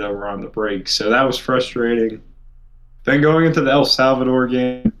Canada were on the break. So that was frustrating. Then going into the El Salvador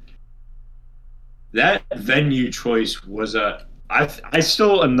game, that venue choice was I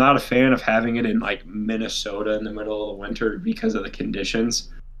still am not a fan of having it in like Minnesota in the middle of the winter because of the conditions.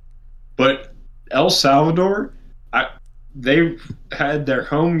 But El Salvador, they had their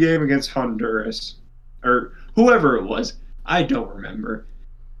home game against Honduras, or whoever it was. I don't remember.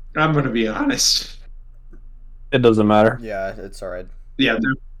 I'm gonna be honest. It doesn't matter. Yeah, it's all right. Yeah,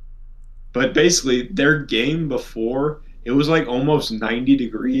 but basically their game before it was like almost 90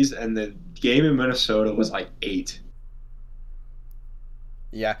 degrees, and the game in Minnesota was like 8.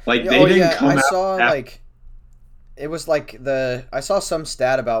 Yeah. Like they didn't come I out. saw after- like it was like I saw some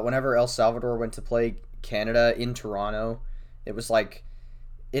stat about whenever El Salvador went to play Canada in Toronto, it was like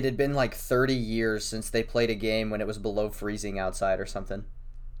it had been like 30 years since they played a game when it was below freezing outside or something.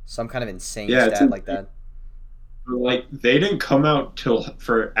 Some kind of insane Yeah, stat like that. Like they didn't come out till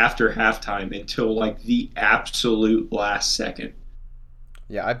for after halftime until like the absolute last second.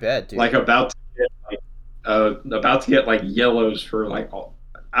 Yeah, I bet, dude. Like about to get like yellows for like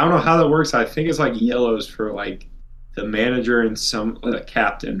I don't know how that works. I think it's like yellows for like the manager and some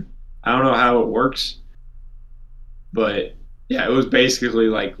captain. I don't know how it works, but yeah, it was basically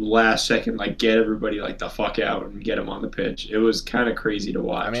like last second, like get everybody like the fuck out and get them on the pitch. It was kind of crazy to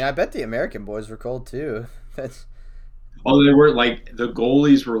watch. I mean, I bet the American boys were cold too. That's they were like the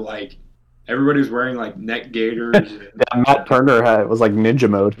goalies were like everybody was wearing like neck gaiters. Yeah, Matt Turner was like ninja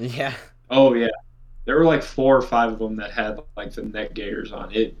mode. yeah. Oh yeah, there were like 4 or 5 of them that had like the neck gaiters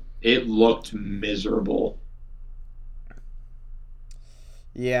on. It looked miserable.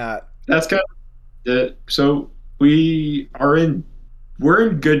 Yeah. That's kind of the so we're in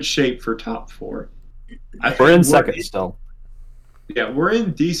good shape for top 4. We're in second still. Yeah, we're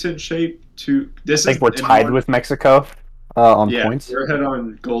in decent shape. I think we're tied with Mexico on points. We're ahead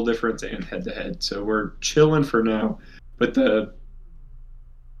on goal difference and head to head, so we're chilling for now. But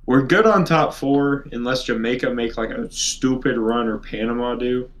we're good on top 4 unless Jamaica make like a stupid run or Panama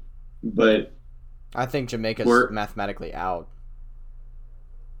do. But I think Jamaica's mathematically out.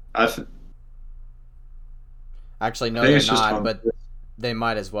 Actually, no, they're not, but they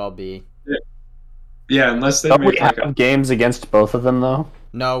might as well be. Yeah, unless they Don't make we have games against both of them, though?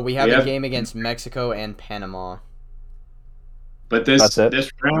 No, we have a game against Mexico and Panama. But this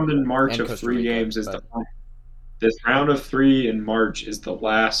round in March And of Costa 3 Rica, games is but- this round of 3 in March is the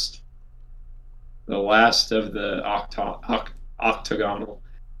last of the octagonal,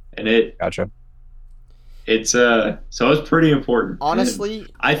 and Gotcha. it's so it's pretty important. Honestly,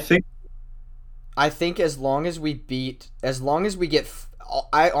 And I think as long as we get,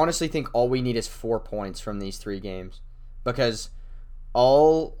 I honestly think all we need is 4 points from these 3 games, because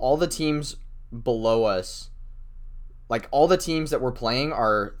all the teams below us, like all the teams that we're playing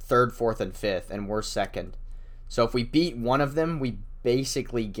are 3rd, 4th, and 5th, and we're 2nd. So if we beat one of them, we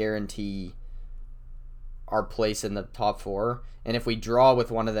basically guarantee our place in the top 4. And if we draw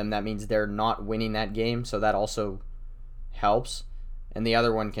with one of them, that means they're not winning that game, so that also helps. And the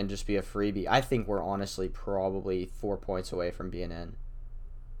other one can just be a freebie. I think we're honestly probably 4 points away from being in.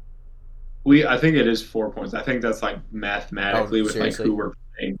 I think it is 4 points. I think that's like mathematically with seriously? like who we're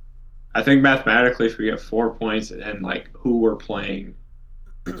playing. I think mathematically if we get 4 points and like who we're playing.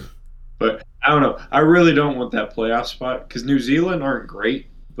 But I don't know. I really don't want that playoff spot because New Zealand aren't great,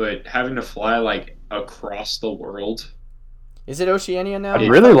 but having to fly like across the world, Is it Oceania now? I'd I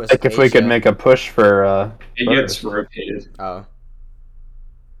really thought it was like if we could Asia. make a push for. it gets rotated. Oh.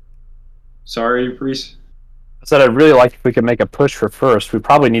 Sorry, Priest. I said I'd really like if we could make a push for first. We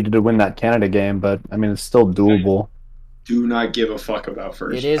probably needed to win that Canada game, but I mean it's still doable. Do not give a fuck about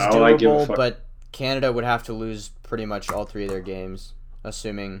first. It is All I give a doable, fuck- but Canada would have to lose pretty much all 3 of their games,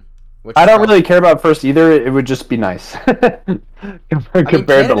 assuming. Which I is don't prob- really care about first either. It would just be nice compared to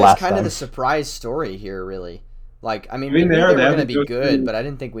Canada's last kind time. of the surprise story here, really. Like, I mean, I mean, we knew they were they have going to to be go good, through- but I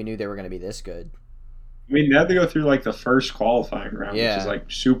didn't think we knew they were going to be this good. I mean, they had to go through like the first qualifying round, Yeah. which is like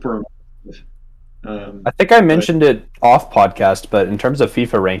super impressive. I think I mentioned it off podcast, but in terms of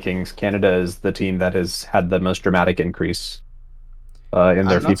FIFA rankings, Canada is the team that has had the most dramatic increase in their I'm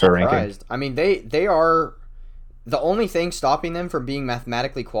not FIFA ranking. surprised. I mean, they are. The only thing stopping them from being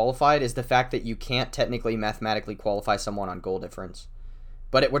mathematically qualified is the fact that you can't technically mathematically qualify someone on goal difference.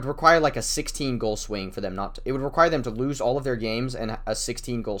 But it would require like a 16 goal swing for them not to, it would require them to lose all of their games and a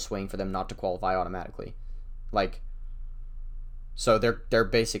 16 goal swing for them not to qualify automatically. Like, so they're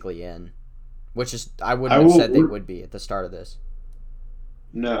basically in, which is I wouldn't have said they would be at the start of this.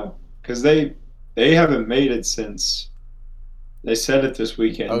 No, because they haven't made it since they said it this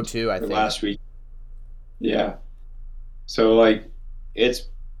weekend. 02, I or think. last week. Yeah. So like, I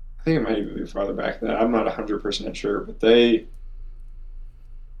think it might even be farther back than that. I'm not 100% sure, but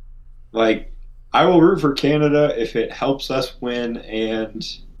I will root for Canada if it helps us win and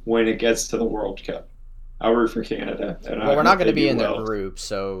when it gets to the World Cup. I'll root for Canada. And Well, we're not going to be in their their group,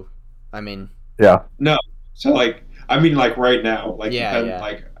 so I mean, Yeah. So like, I mean, like right now, like Yeah, depend- yeah.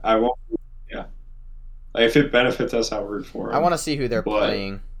 like I won't. Yeah. Like, if it benefits us, I'll root for them. I want to see who they're But-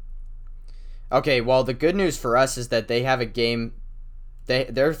 playing. Okay, well, the good news for us is that they have a game.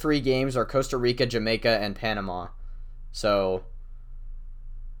 Their 3 games are Costa Rica, Jamaica, and Panama. So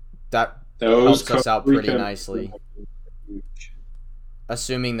that helps us out pretty nicely.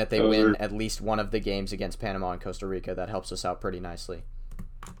 Assuming that they Those win are- at least one of the games against Panama and Costa Rica, that helps us out pretty nicely.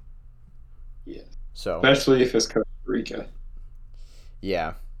 Yeah. So Especially if it's Costa Rica.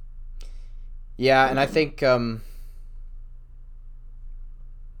 yeah, and I think yeah.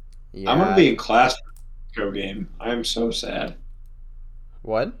 I'm gonna be in class for the Mexico game. I'm so sad.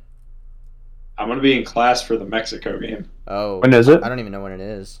 What? I'm gonna be in class for the Mexico game. Oh, When is it? I don't even know when it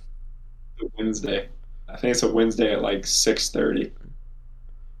is. Wednesday. I think it's a Wednesday at like 6:30.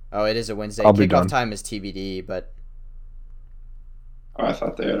 Oh, it is a Wednesday. I'll be Kickoff done. time is TBD, but Oh, I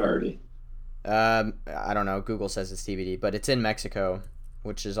thought they had already. I don't know. Google says it's TBD, but it's in Mexico,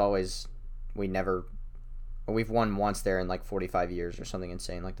 which is always we've won once there in like 45 years or something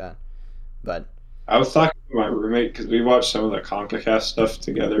insane like that. But I was talking to my roommate because we watched some of the CONCACAF stuff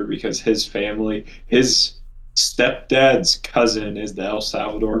together because his family, his stepdad's cousin is the El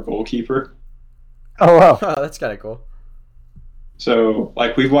Salvador goalkeeper. Oh wow. oh, that's kind of cool. So,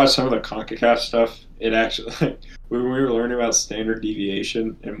 like, we've watched some of the CONCACAF stuff. It actually, when we were learning about standard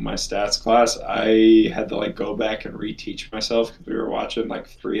deviation in my stats class, I had to, like, go back and reteach myself because we were watching, like,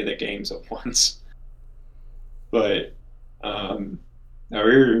 3 of the games at once. But, now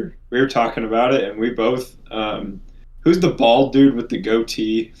we were talking about it, and we both, who's the bald dude with the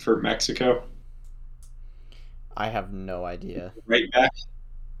goatee for Mexico? I have no idea. Right back.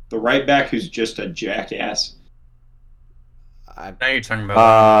 The right back who's just a jackass. I Now you're talking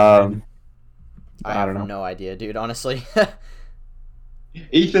about. I I have don't know. no idea, dude. Honestly,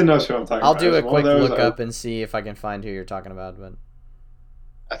 Ethan knows who I'm talking I'll about. do a It's one quick of those look up and see if I can find who you're talking about. But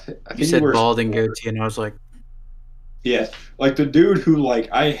I think you said wears- bald and goatee, and I was like, Yeah, like the dude who, like,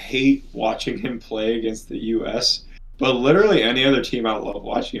 I hate watching him play against the U.S., but literally any other team I love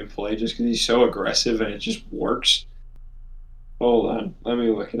watching him play just because he's so aggressive and it just works. Hold on, let me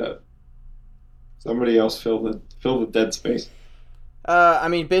look it up. Somebody else fill the dead space. I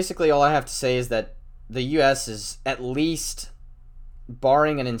mean, basically, all I have to say is that the U.S. is at least,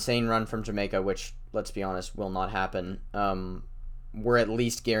 barring an insane run from Jamaica, which, let's be honest, will not happen. We're at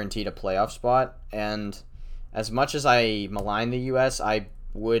least guaranteed a playoff spot, and as much as I malign the U.S., I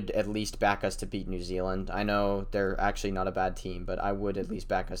would at least back us to beat New Zealand. I know they're actually not a bad team, but I would at least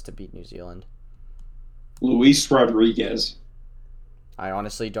back us to beat New Zealand. Luis Rodriguez. I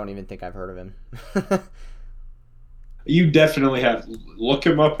honestly don't even think I've heard of him. You definitely have. Look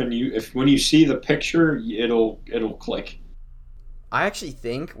him up, and when you see the picture, it'll click. I actually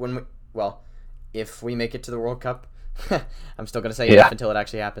think if we make it to the World Cup, I'm still gonna say Yeah. if until it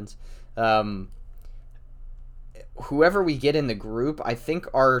actually happens. Whoever we get in the group, I think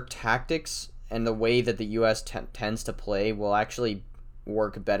our tactics and the way that the U.S. tends to play will actually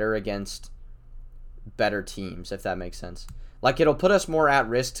work better against better teams, if that makes sense. Like, it'll put us more at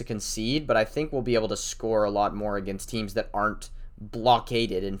risk to concede, but I think we'll be able to score a lot more against teams that aren't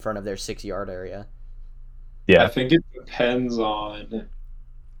blockaded in front of their 6-yard area. I Yeah. think it depends on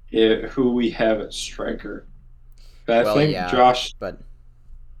who we have at striker. But I think Josh. But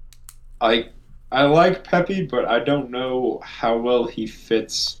I like Pepe, but I don't know how well he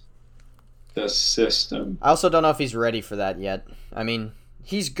fits the system. I also don't know if he's ready for that yet. I mean,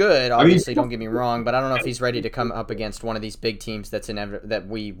 he's good, obviously, don't get me wrong, but I don't know if he's ready to come up against one of these big teams that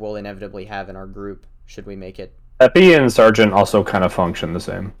we will inevitably have in our group, should we make it. Pepe and Sargent also kind of function the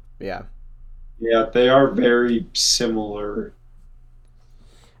same. Yeah. Yeah, they are very similar.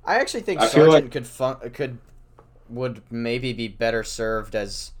 I actually think I feel Sargent would maybe be better served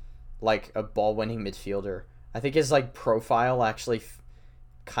as like a ball-winning midfielder. I think his like profile actually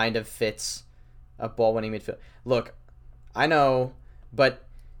kind of fits a ball-winning midfielder. Look, I know, but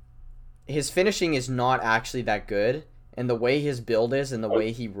his finishing is not actually that good, and the way his build is and the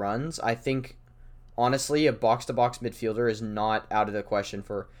way he runs, I think honestly a box-to-box midfielder is not out of the question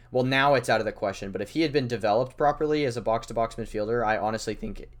for. Well, now it's out of the question, but if he had been developed properly as a box-to-box midfielder, I honestly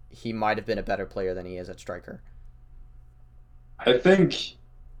think he might have been a better player than he is at striker. I think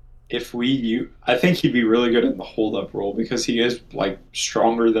I think he'd be really good in the hold-up role because he is like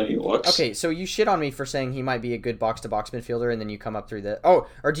stronger than he looks. Okay, so you shit on me for saying he might be a good box-to-box midfielder, and then you come up through the. Oh,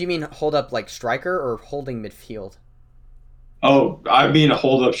 or do you mean hold up like striker or holding midfield? Oh, I mean a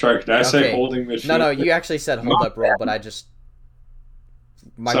hold-up striker. Did I say Okay. holding midfield? No, you actually said hold up role, but I just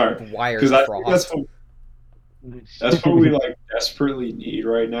my Sorry, wires because I think crossed. that's what we like desperately need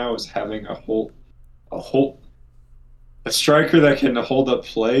right now is having a hold. A striker that can hold up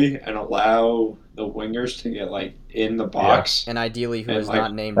play and allow the wingers to get like in the box. And ideally, who And, is like,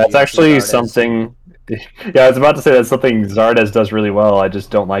 not named That's UC actually Zardes. something. Yeah, I was about to say that's something Zardes does really well. I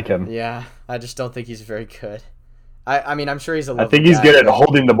just don't like him. Yeah, I just don't think he's very good. I mean, I'm sure he's a I lovely think he's guy, good at but-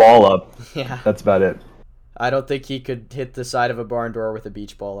 holding the ball up. Yeah, That's about it. I don't think he could hit the side of a barn door with a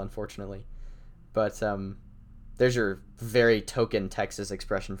beach ball, unfortunately. But there's your very token Texas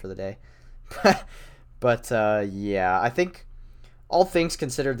expression for the day. But yeah, I think all things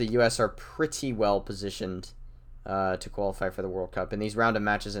considered, the U.S. are pretty well positioned to qualify for the World Cup, and these round of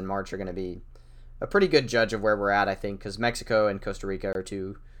matches in March are going to be a pretty good judge of where we're at, I think, because Mexico and Costa Rica are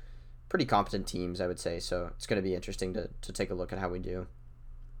two pretty competent teams, I would say. So it's going to be interesting to take a look at how we do.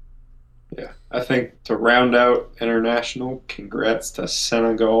 Yeah, I think to round out international, congrats to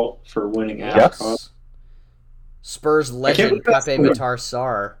Senegal for winning Yes. AFCON. Spurs legend believe that's Pape the- Matar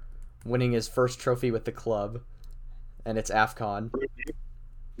Sarr winning his first trophy with the club, and it's AFCON.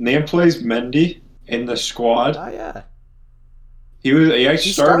 Nam plays Mendy in the squad. Oh yeah, He actually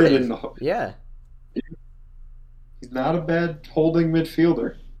He started started. in the. yeah. He's not a bad holding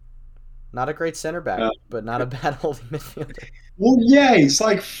midfielder. Not a great center back, Yeah. but not a bad holding midfielder. Well, yeah, he's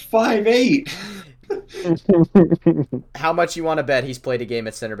like 5'8". How much you want to bet he's played a game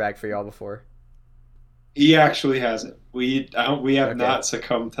at center back for y'all before? He actually hasn't. We have Okay. not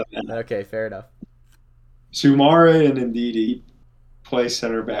succumbed to that. Okay, fair enough. Sumare and Ndidi play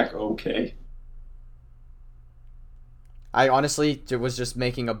center back okay. I honestly was just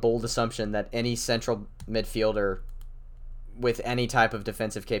making a bold assumption that any central midfielder with any type of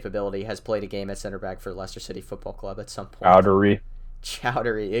defensive capability has played a game at center back for Leicester City Football Club at some point. Powdery.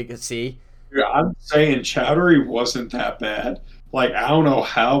 Chowdhury, see? Dude, I'm saying Chowdhury wasn't that bad. Like, I don't know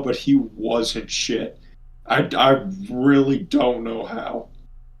how, but he wasn't shit. I really don't know how.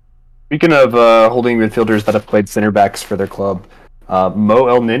 Speaking of holding midfielders that have played center backs for their club, Mo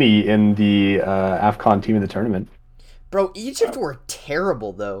El Nini in the AFCON team in the tournament. Bro, Egypt were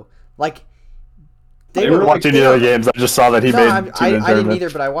terrible, though. Like, They I were didn't watch any of the games. I just saw that he No, made I team in the didn't tournament. either,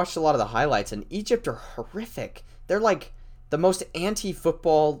 but I watched a lot of the highlights, and Egypt are horrific. They're like the most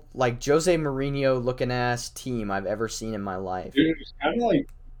anti-football, like Jose Mourinho looking ass team I've ever seen in my life. Dude, it was kind of like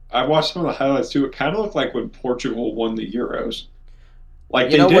I watched some of the highlights too. It kind of looked like when Portugal won the Euros. Like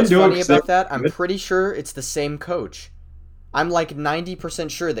You they know didn't what's do funny it 'cause they- about that? I'm pretty sure it's the same coach. I'm like 90%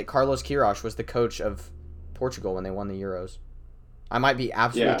 sure that Carlos Queiroz was the coach of Portugal when they won the Euros. I might be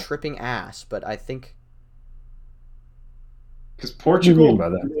absolutely Yeah. tripping ass, but I think because What do you Portugal, mean by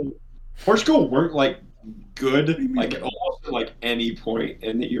that? Portugal weren't like good, like at almost at, like any point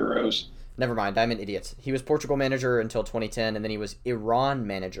in the Euros. never mind. I'm an idiot. He was Portugal manager until 2010, and then he was Iran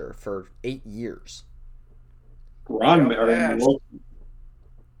manager for 8 years. Ron, or in the World,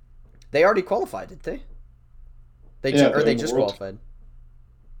 They already qualified, did they? They Yeah, or they're they in the just World- qualified.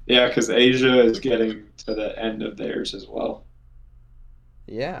 yeah, because Asia is getting to the end of theirs as well.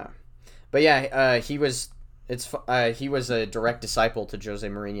 Yeah, but yeah, he was. He was a direct disciple to Jose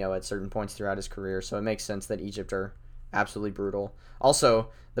Mourinho at certain points throughout his career, so it makes sense that Egypt are absolutely brutal. Also,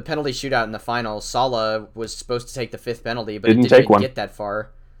 the penalty shootout in the final, Salah was supposed to take the 5th penalty, but Didn't he didn't take even one. get that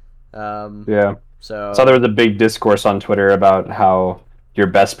far. Yeah. So I saw there was a big discourse on Twitter about how your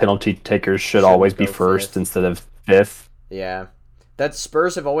best penalty takers should Shouldn't always be go first fifth. instead of fifth. yeah, that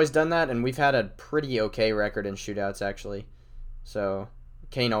Spurs have always done that, and we've had a pretty okay record in shootouts actually. So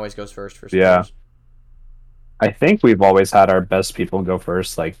Kane always goes first for Spurs. Yeah. I think we've always had our best people go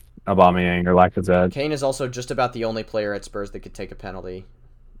first, like Aubameyang or Lacazette. Kane is also just about the only player at Spurs that could take a penalty.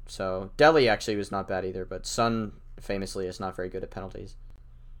 So Delhi actually was not bad either, but Son famously is not very good at penalties.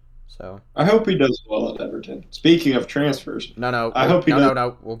 So I hope he does well at Everton. Speaking of transfers, no, I hope he does.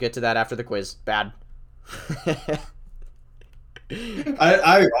 no. We'll get to that after the quiz. Bad.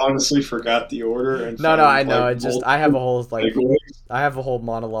 I honestly forgot the order. And No, found, I know. like, It just I have a whole takeaways. I have a whole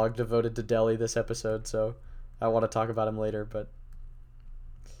monologue devoted to Delhi this episode, so I want to talk about him later. But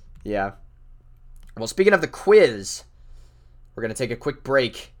yeah. Well, speaking of the quiz, we're gonna take a quick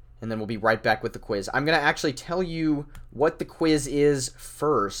break, and then we'll be right back with the quiz. I'm gonna actually tell you what the quiz is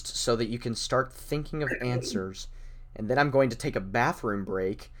first, so that you can start thinking of answers, and then I'm going to take a bathroom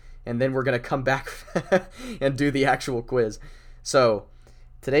break, and then we're gonna come back and do the actual quiz. So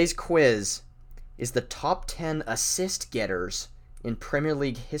today's quiz is the top 10 assist getters in Premier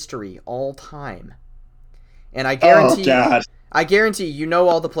League history all time. And I guarantee Oh God! I guarantee you know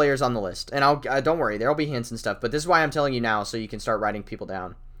all the players on the list. And don't worry, there'll be hints and stuff, but this is why I'm telling you now so you can start writing people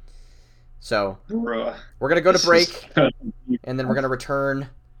down. So, Bruh. we're going to go to This break is- and then we're going to return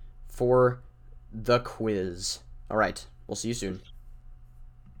for the quiz. All right, we'll see you soon.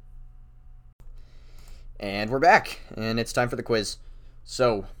 And we're back, and it's time for the quiz.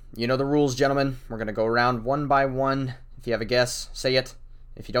 So, you know the rules, gentlemen. We're going to go around one by one. If you have a guess, say it.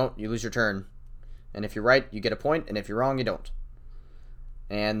 If you don't, you lose your turn. And if you're right, you get a point, and if you're wrong, you don't.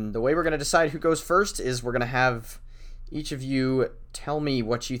 And the way we're going to decide who goes first is we're going to have each of you tell me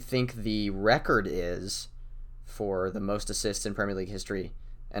what you think the record is for the most assists in Premier League history.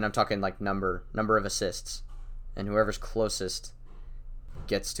 And I'm talking like number of assists. And whoever's closest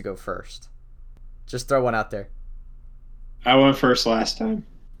gets to go first. Just throw one out there. I went first last time.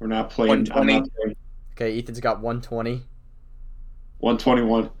 We're not playing. 120. Okay, Ethan's got 120.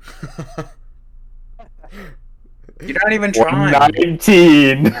 121. You're not even trying.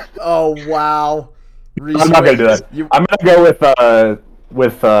 119. Oh, wow. Reese, I'm not gonna do that. You, I'm gonna go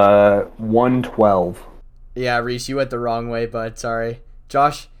with 112. yeah, Reese, you went the wrong way, bud. Sorry.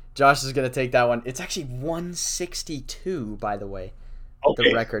 Josh is gonna take that one. It's actually 162, by the way. Okay,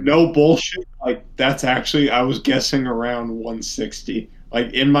 The record. no bullshit. Like that's actually I was guessing around 160.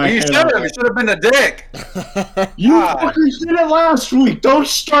 Like in my You head. should have been a dick. You God. fuckers did it last week. Don't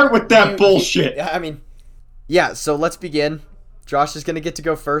start with that bullshit. I mean, yeah. So let's begin. Josh is gonna get to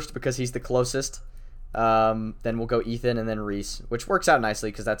go first because he's the closest. Then we'll go Ethan and then Reese, which works out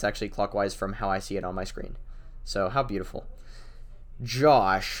nicely because that's actually clockwise from how I see it on my screen. So how beautiful.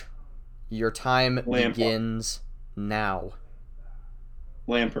 Josh, your time Lampard. begins now.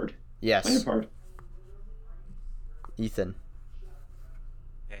 Lampard. Yes. Lampard. Ethan.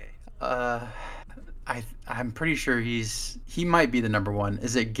 I'm pretty sure he might be the number one.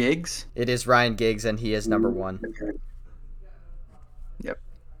 Is it Giggs? It is Ryan Giggs, and he is number one. Yep.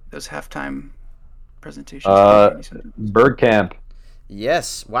 Those halftime presentations. Bergkamp.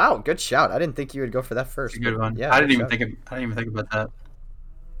 Yes. Wow. Good shout. I didn't think you would go for that first. That's a good one. Yeah. I didn't good even shout. think about that.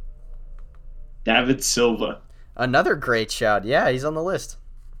 David Silva. Another great shout. Yeah, he's on the list.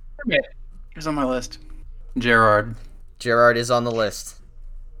 Here's on my list. Gerrard. Gerrard is on the list.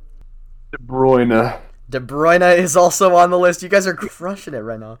 De Bruyne. De Bruyne is also on the list. You guys are crushing it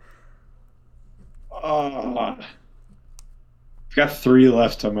right now. I've got 3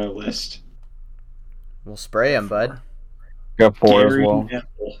 left on my list. We'll spray him, bud. Got 4 as Gary well.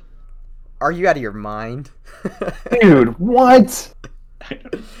 Neville. Are you out of your mind? Dude, what?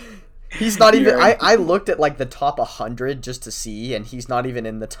 He's not even. Yeah. I looked at like the top 100 just to see, and he's not even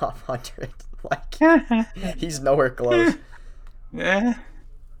in the top 100. Like, he's nowhere close. Yeah.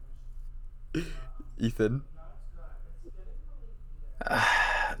 Ethan.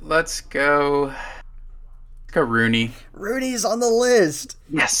 Let's go Rooney. Rooney's on the list.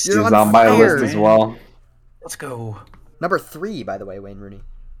 Yes. You're He's on on my fire. list as well. Let's go. Number 3, by the way, Wayne Rooney.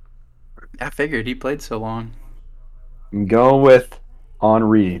 I figured he played so long. I'm going with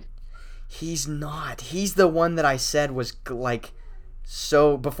Henri. He's not. He's the one that I said was like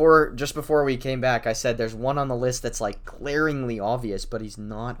so just before we came back. I said there's one on the list that's like glaringly obvious, but he's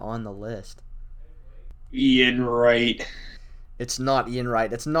not on the list. Ian Wright. It's not Ian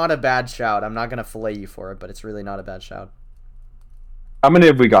Wright. It's not a bad shout. I'm not gonna fillet you for it, but it's really not a bad shout. How many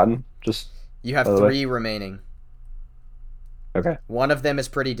have we gotten? Just You have By the way. 3 remaining. okay. One of them is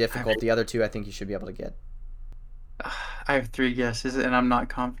pretty difficult. The other 2 I think you should be able to get. I have 3 guesses, and I'm not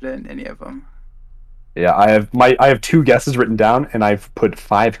confident in any of them. Yeah, I have 2 guesses written down, and I've put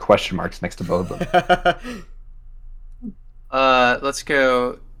 5 question marks next to both of them. Let's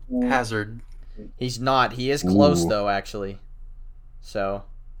go Hazard. He's not. He is close Ooh. though, actually. So,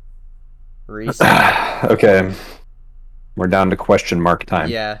 Reese. Okay, we're down to question mark time.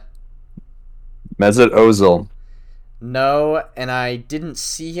 Yeah. Mesut Ozil. No, and I didn't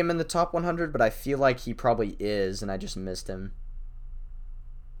see him in the top 100, but I feel like he probably is, and I just missed him.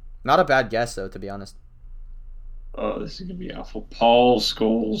 Not a bad guess, though, to be honest. Oh, this is gonna be awful. Paul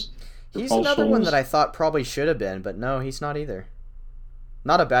Scholes. He's Paul another one Scholes. that I thought probably should have been, but no, he's not either.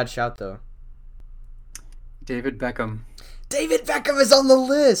 Not a bad shout, though. David Beckham. David Beckham is on the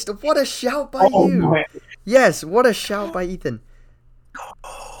list! What a shout by Oh, you! man. Yes, what a shout by Ethan.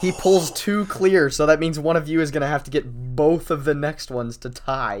 He pulls 2 clear, so that means one of you is going to have to get both of the next ones to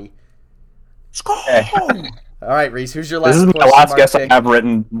tie. Okay. All right, Reese, who's your last This is my question last mark guess pick? I have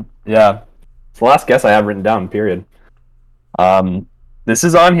written. Yeah, it's the last guess I have written down. Period. This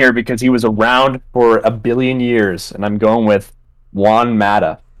is on here because he was around for a billion years, and I'm going with Juan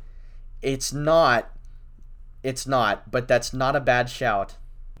Mata. It's not, but that's not a bad shout.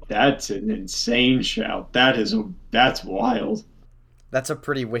 That's an insane shout. That's wild. That's a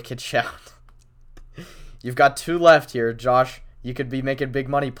pretty wicked shout. You've got 2 left here, Josh. You could be making big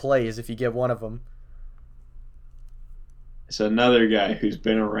money plays if you get one of them. It's another guy who's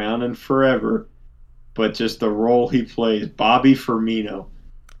been around and forever, but just the role he plays, Bobby Firmino.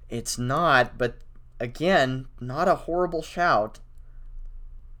 It's not, but again, not a horrible shout.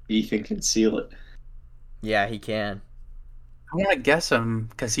 Ethan can seal it. Yeah, he can. I want to guess him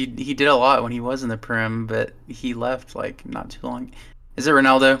because he did a lot when he was in the Prem, but he left like not too long. Is it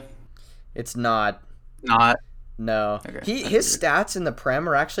Ronaldo? It's not. Not. No. Okay, His stats in the Prem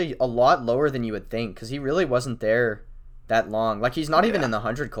are actually a lot lower than you would think because he really wasn't there that long. Like, he's not even in the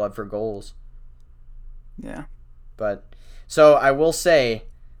 100 club for goals. Yeah. But so I will say,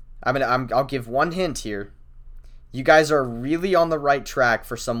 I'll give one hint here. You guys are really on the right track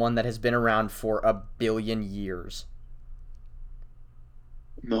for someone that has been around for 1 billion years.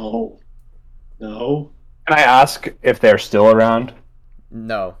 No. No. Can I ask if they're still around,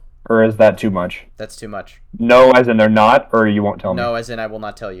 No, or is that too much? that's too much. No, as in they're not, or you won't tell me. No, as in I will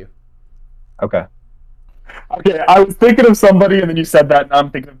not tell you. Okay. Okay, I was thinking of somebody, and then you said that, and I'm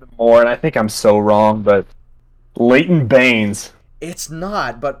thinking of them more, and I think I'm so wrong, but Leighton Baines. It's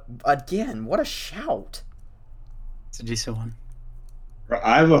not, but again, what a shout. It's a decent one.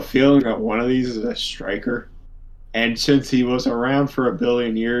 I have a feeling that one of these is a striker. And since he was around for 1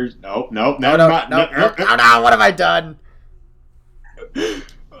 billion years, nope, No, what have I done?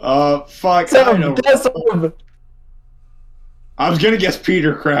 Fuck. I was gonna guess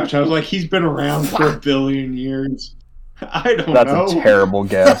Peter Crouch. I was like, he's been around for 1 billion years. I don't know. That's a terrible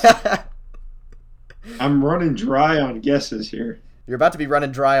guess. I'm running dry on guesses here. You're about to be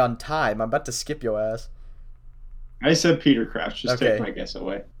running dry on time. I'm about to skip your ass. I said Peter Crouch. Just Okay. take my guess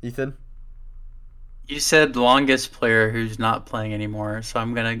away. Ethan? You said longest player who's not playing anymore, so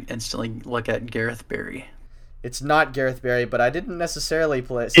I'm gonna instantly look at Gareth Barry. It's not Gareth Barry, but I didn't necessarily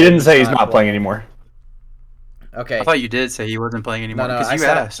play. He didn't say he's not playing anymore. Okay. I thought you did say he wasn't playing anymore No, because I you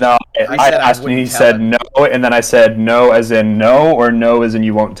said- asked. No, I I said I asked and he wouldn't said tell no, and then I said no as in no, or no as in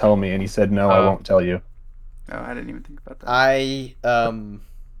you won't tell me, and he said no, I Oh. won't tell you. Oh, I didn't even think about that.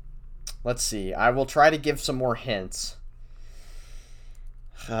 Let's see. I will try to give some more hints.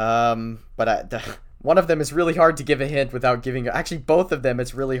 But one of them is really hard to give a hint without giving. Actually, both of them,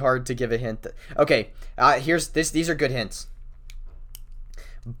 it's really hard to give a hint. Okay, here's this. These are good hints.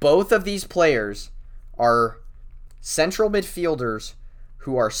 Both of these players are central midfielders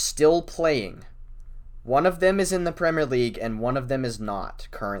who are still playing. One of them is in the Premier League, and one of them is not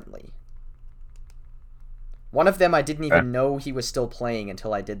currently. One of them I didn't even know he was still playing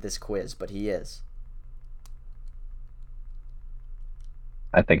until I did this quiz, but he is.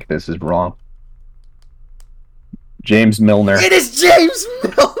 I think this is wrong. James Milner. It is James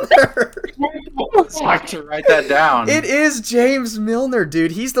Milner! I have to write that down. It is James Milner,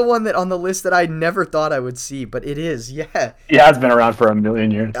 dude. He's the one that on the list that I never thought I would see, but it is, yeah. He has been around for 1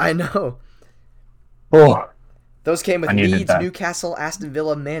 million years. I know. Oh, Those came with I needed Leeds, that. Newcastle, Aston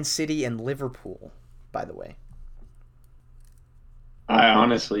Villa, Man City, and Liverpool, by the way. I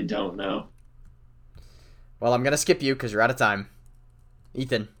honestly don't know. Well, I'm going to skip you because you're out of time.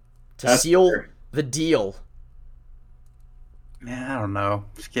 Ethan, to That's seal fair. the deal. Man, I don't know.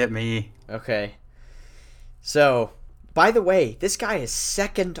 Skip me. Okay. So, by the way, this guy is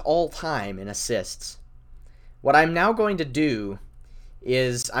second all time in assists. What I'm now going to do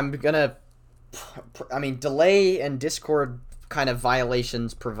is I'm going to, delay and Discord kind of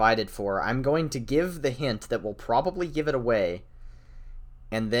violations provided for. I'm going to give the hint that will probably give it away,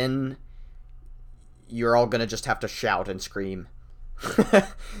 and then you're all going to just have to shout and scream.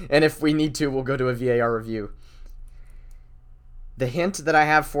 And if we need to, we'll go to a VAR review. The hint that I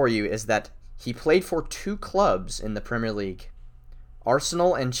have for you is that he played for 2 clubs in the Premier League,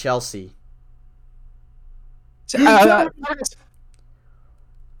 Arsenal and Chelsea.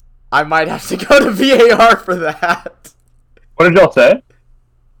 I might have to go to VAR for that. what did y'all say?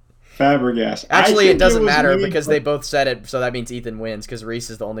 Fabregas. Actually, I it think doesn't was matter me, because but- they both said it, so that means Ethan wins because Reese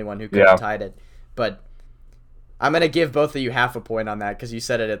is the only one who could Yeah. have tied it. But I'm going to give both of you half a point on that because you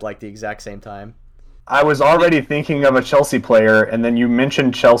said it at like the exact same time. I was already thinking of a Chelsea player, and then you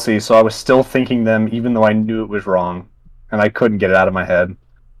mentioned Chelsea, so I was still thinking them, even though I knew it was wrong, and I couldn't get it out of my head.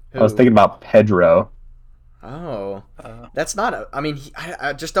 I was Who? thinking about Pedro. Oh, that's not.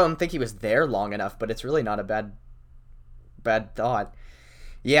 I just don't think he was there long enough. But it's really not a bad thought.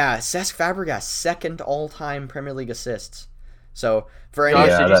 Yeah, Cesc Fabregas, second all-time Premier League assists. So for any,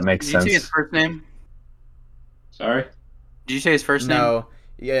 Yeah, that makes Did you say sense. his first name? Sorry? Did you say his first name? no,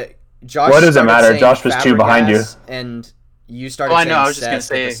 yeah, Josh. What does it started matter? saying Josh was 2 behind you. Fabregas, and you started Oh, I saying know, I was just gonna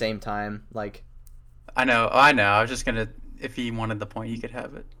Cesc at the say- same time. Like, I know. I was just gonna. If he wanted the point, you could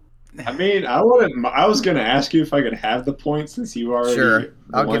have it. I mean, I was gonna ask you if I could have the point since you already sure,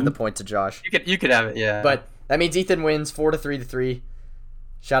 I'll won. give the point to Josh. You could have it. Yeah. But that means Ethan wins 4-3 to 3.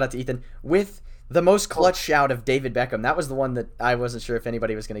 Shout out to Ethan with The most clutch shout of David Beckham. That was the one that I wasn't sure if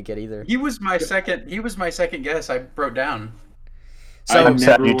anybody was going to get either. He was my second guess. I wrote down. So I'm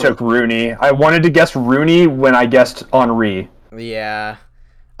sad you took Rooney. I wanted to guess Rooney when I guessed Henri. yeah,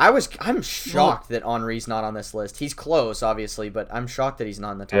 I'm shocked that Henri's not on this list. He's close, obviously, but I'm shocked that he's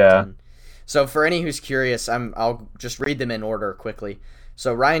not in the top 10. So for any who's curious, I'll just read them in order quickly.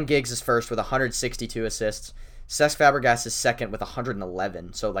 So Ryan Giggs is first with 162 assists. Cesc Fabregas is second with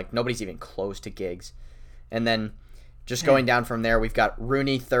 111. So like nobody's even close to Giggs. And then just going down from there, we've got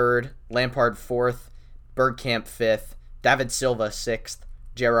Rooney third, Lampard fourth, Bergkamp fifth, David Silva sixth,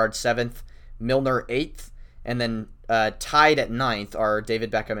 Gerrard seventh, Milner eighth, and then tied at ninth are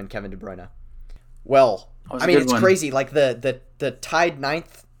David Beckham and Kevin De Bruyne. Well, I mean, it's crazy. Like the tied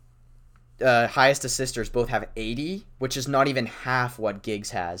ninth highest assisters both have 80, which is not even half what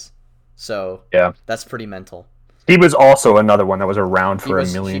Giggs has. So yeah, that's pretty mental. He was also another one that was around for a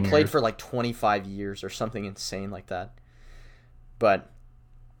million years. He played years. for like 25 years or something insane like that. But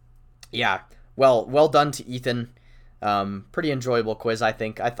yeah, well done to Ethan. Pretty enjoyable quiz, I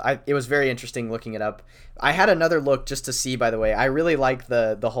think. It was very interesting looking it up. I had another look just to see, by the way. I really like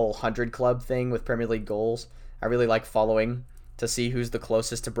the whole 100 club thing with Premier League goals. I really like following to see who's the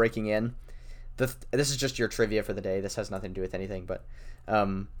closest to breaking in. This is just your trivia for the day. This has nothing to do with anything, but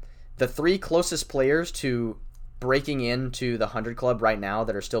the three closest players to breaking into the 100 club right now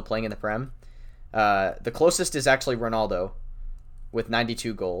that are still playing in the Prem, the closest is actually Ronaldo with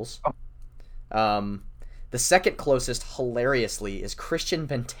 92 goals. The second closest, hilariously, is Christian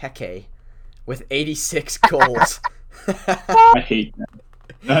Benteke with 86 goals. I hate that.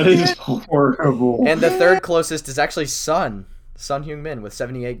 That is horrible. And the third closest is actually Son Heung-min with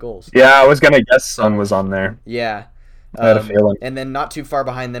 78 goals. Yeah, I was going to guess Son was on there. Yeah. I had a feeling. And then not too far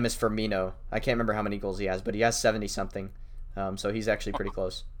behind them is Firmino. I can't remember how many goals he has, but he has 70-something. So he's actually pretty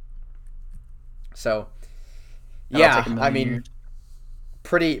close. So, yeah, I mean,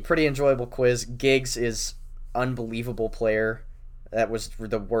 pretty enjoyable quiz. Giggs is unbelievable player. That was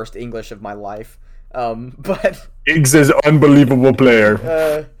the worst English of my life. But Giggs is unbelievable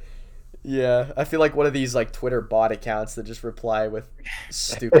player. Yeah, I feel like one of these like Twitter bot accounts that just reply with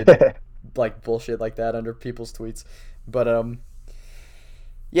stupid like bullshit like that under people's tweets. But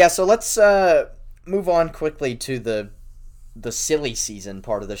yeah, so let's move on quickly to the silly season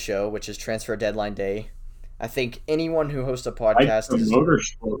part of the show, which is transfer deadline day. I think anyone who hosts a podcast is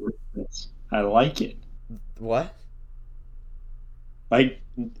motorsport reference. I like it. What? Like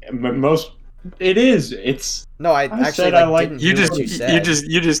most, it is. It's no. I actually said I like. Didn't you hear what you said.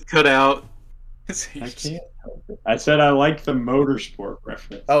 you just cut out. I can't help it. I said I like the motorsport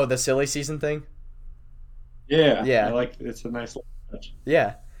reference. Oh, the silly season thing. Yeah. I like. It's a nice touch.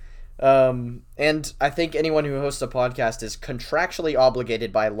 Yeah. And I think anyone who hosts a podcast is contractually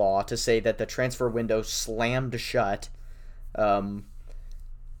obligated by law to say that the transfer window slammed shut. And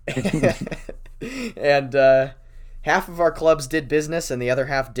half of our clubs did business and the other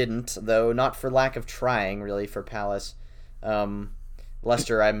half didn't, though not for lack of trying, really, for Palace.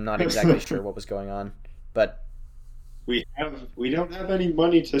 Leicester, I'm not exactly sure what was going on, but we don't have any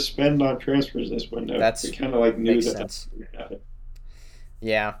money to spend on transfers this window. We kind of like knew makes that. Sense. That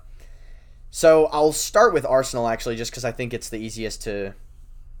yeah. So I'll start with Arsenal, actually, just because I think it's the easiest to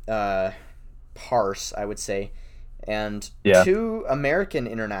parse, I would say. And two American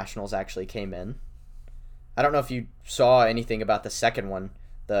internationals actually came in. I don't know if you saw anything about the second one.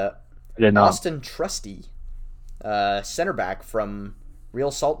 The Austin Trusty, center back from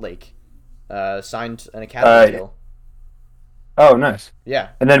Real Salt Lake, signed an academy deal. Oh, nice.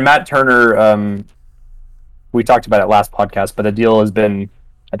 Yeah. And then Matt Turner, we talked about it last podcast, but the deal has been,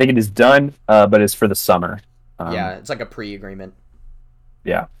 I think it is done, but it's for the summer. Yeah, it's like a pre-agreement.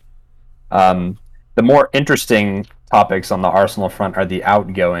 Yeah. The more interesting topics on the Arsenal front are the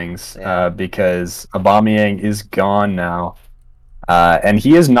outgoings, because Aubameyang is gone now. And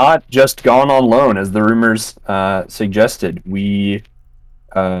he is not just gone on loan, as the rumors suggested. We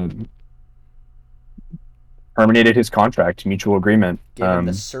terminated his contract, mutual agreement, and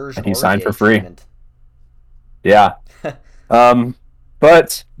he signed for free. Treatment. Yeah.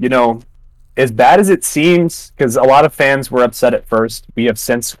 But, as bad as it seems, because a lot of fans were upset at first, we have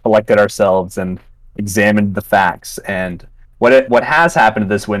since collected ourselves and examined the facts. And what has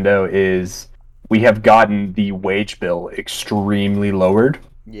happened this window is we have gotten the wage bill extremely lowered.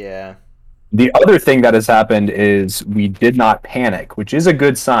 Yeah. The other thing that has happened is we did not panic, which is a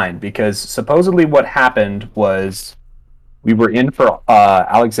good sign, because supposedly what happened was we were in for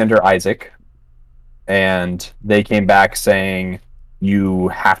Alexander Isak, and they came back saying you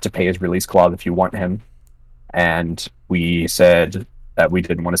have to pay his release clause if you want him. And we said, that we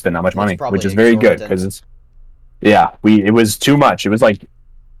didn't want to spend that much money, probably which is very good exorbitant. because it was too much. It was like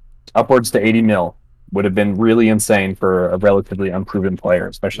upwards to 80 mil would have been really insane for a relatively unproven player,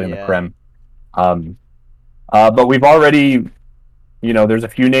 especially in the Prem. But we've already, there's a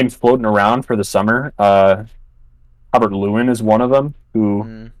few names floating around for the summer. Robert Lewin is one of them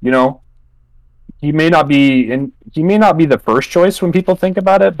who, he may not be the first choice when people think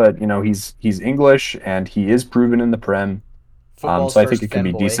about it, but he's English and he is proven in the Prem. Football's so I think first it can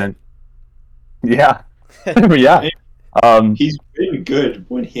be femboy. decent. Yeah. Yeah. He's been good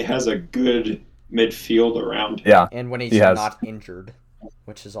when he has a good midfield around him. Yeah. And when he's not injured,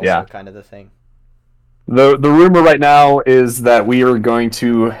 which is also kind of the thing. The rumor right now is that we are going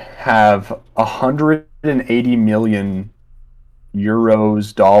to have 180 million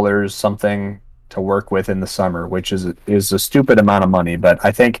euros, dollars, something to work with in the summer, which is a stupid amount of money. But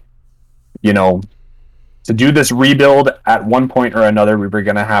I think, to do this rebuild at one point or another, we were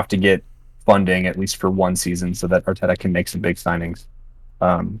going to have to get funding at least for one season so that Arteta can make some big signings,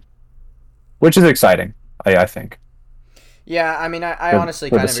 which is exciting, I think. Yeah, I mean, I honestly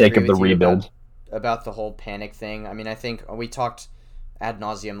kind of agree with you about the whole panic thing. I mean, I think we talked ad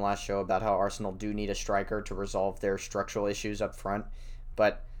nauseum last show about how Arsenal do need a striker to resolve their structural issues up front,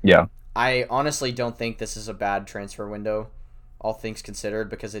 but I honestly don't think this is a bad transfer window, all things considered,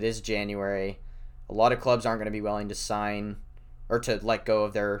 because it is January. A lot of clubs aren't going to be willing to sign or to let go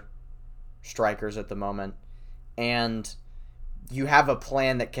of their strikers at the moment, and you have a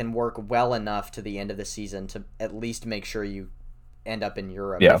plan that can work well enough to the end of the season to at least make sure you end up in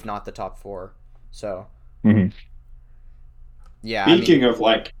Europe, if not the top 4. So, Speaking of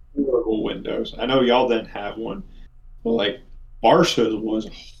like horrible windows, I know y'all didn't have one, but like Barca's was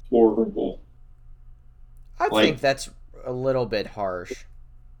horrible. I think that's a little bit harsh.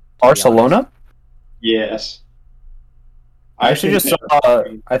 Barcelona? Yes. I actually just saw.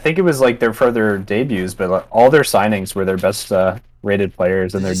 I think it was like their further debuts, but all their signings were their best rated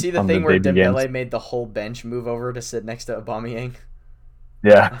players. Did you see the thing where Dembele made the whole bench move over to sit next to Aubameyang?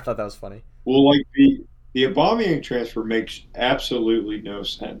 Yeah, I thought that was funny. Well, like the Aubameyang transfer makes absolutely no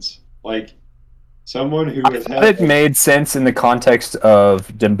sense. Like someone who has had it made sense in the context of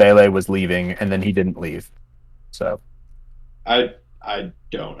Dembele was leaving and then he didn't leave. So I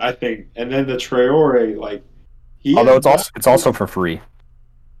don't. I think, and then the Traore, like although it's also for free.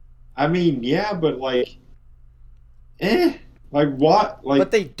 I mean, yeah, but like what? Like,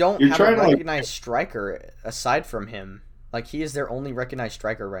 but they don't have a recognized striker aside from him. Like, he is their only recognized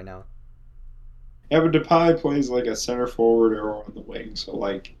striker right now. Yeah, but Depay plays like a center forward or on the wing, so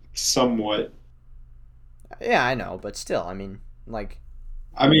like somewhat. Yeah, I know, but still, I mean, like.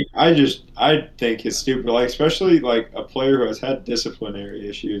 I think it's stupid. Like, especially like a player who has had disciplinary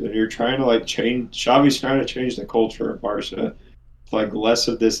issues, and you're trying to like change. Xavi's trying to change the culture of Barca, like less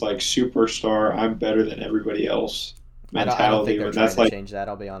of this like superstar, I'm better than everybody else mentality. I don't think they're trying to change that.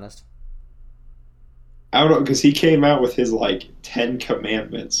 I'll be honest. I don't know, because he came out with his like 10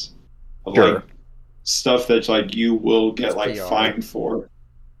 commandments of like stuff that's like you will get like fined for.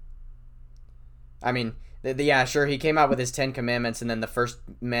 I mean, yeah, sure, he came out with his 10 commandments, and then the first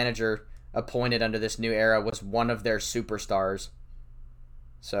manager appointed under this new era was one of their superstars.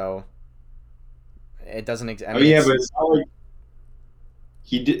 So it doesn't. But it's not like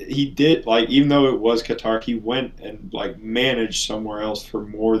he did like, even though it was Qatar, he went and like managed somewhere else for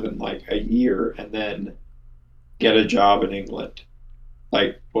more than like a year, and then get a job in England,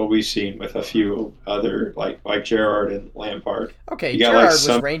 like what we've seen with a few other like Gerrard and Lampard. Okay, Gerrard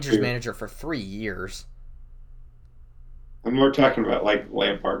was Rangers manager for 3 years. I'm more talking about like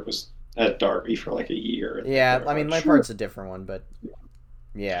Lampard was at Derby for like a year. Yeah, I mean Lampard's a different one, but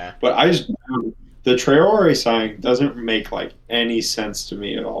yeah. But the Traore signing doesn't make like any sense to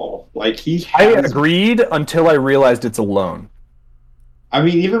me at all. Like I agreed until I realized it's a loan. I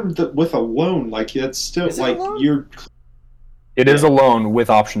mean, even with a loan, like that's still like It is a loan with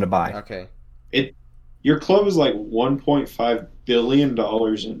option to buy. Okay. Your club is like $1.5 billion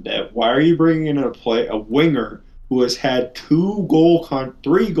in debt. Why are you bringing in a winger who has had 3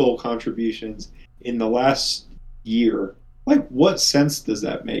 goal contributions in the last year? Like, what sense does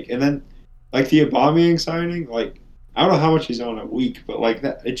that make? And then, like the Aubameyang signing, like I don't know how much he's on a week, but like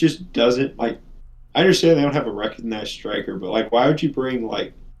that, it just doesn't like. I understand they don't have a recognized striker, but like, why would you bring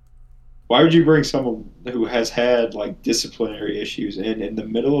someone who has had like disciplinary issues in the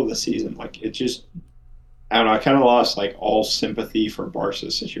middle of the season? Like, it just, I don't know. I kind of lost like all sympathy for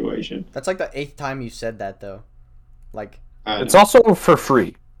Barca's situation. That's like the 8th time you said that, though. Like, it's also for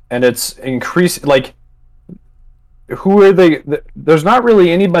free, and it's increased. Like, who are they? There's not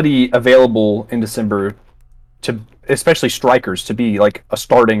really anybody available in December especially strikers, to be like a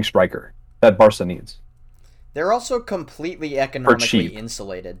starting striker that Barca needs. They're also completely economically cheap.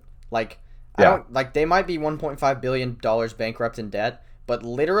 insulated. Like, Yeah. they might be $1.5 billion bankrupt in debt, but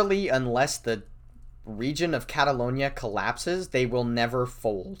literally, unless the region of Catalonia collapses, they will never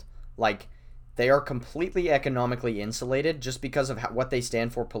fold. Like, they are completely economically insulated just because of what they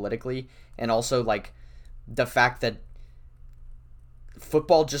stand for politically, and also, like, the fact that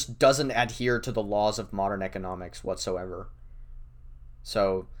football just doesn't adhere to the laws of modern economics whatsoever.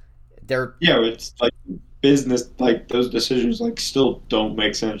 So, they're... Yeah, it's like business, like those decisions like still don't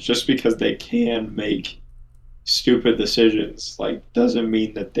make sense. Just because they can make stupid decisions, like doesn't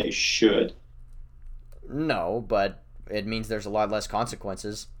mean that they should. No, but it means there's a lot less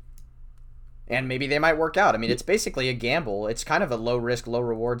consequences. And maybe they might work out. I mean, it's basically a gamble. It's kind of a low risk, low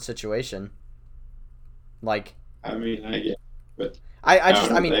reward situation. Like, I mean, I get, but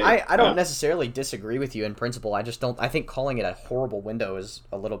I don't necessarily disagree with you in principle. I just don't. I think calling it a horrible window is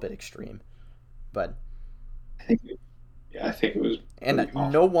a little bit extreme. But I think it was. And awful.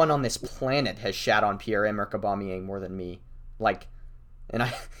 No one on this planet has shat on Pierre-Emerick Aubameyang more than me. Like, and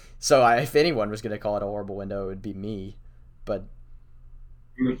if anyone was going to call it a horrible window, it would be me. But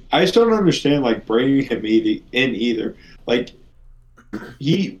I just don't understand like bringing him in either. Like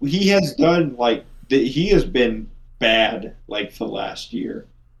he has done like he has been bad like the last year.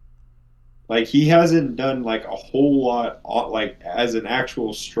 Like he hasn't done like a whole lot like as an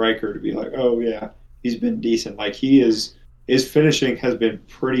actual striker to be like, oh yeah, he's been decent. Like his finishing has been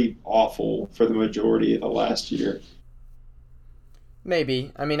pretty awful for the majority of the last year.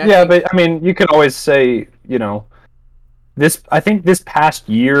 maybe. I mean, but I mean, you could always say, I think this past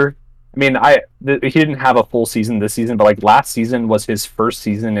year, I mean, he didn't have a full season this season, but like last season was his first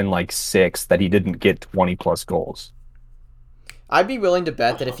season in like 6 that he didn't get 20 plus goals. I'd be willing to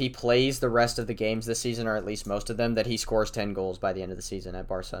bet that if he plays the rest of the games this season, or at least most of them, that he scores 10 goals by the end of the season at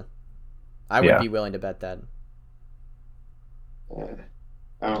Barca. I would be willing to bet that.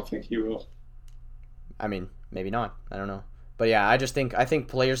 I don't think he will. I mean, maybe not. I don't know. But yeah, I think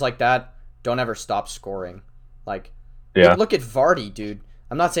players like that don't ever stop scoring. Like, look at Vardy, dude.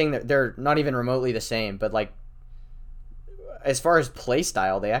 I'm not saying that they're not even remotely the same, but like, as far as play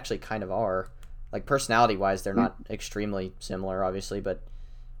style, they actually kind of are. Like, personality-wise, they're not extremely similar, obviously, but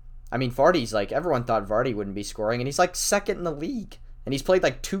I mean, Vardy's like, everyone thought Vardy wouldn't be scoring, and he's like second in the league, and he's played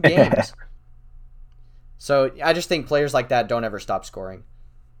like 2 games. So I just think players like that don't ever stop scoring.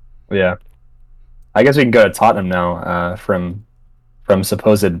 Yeah, I guess we can go to Tottenham now. From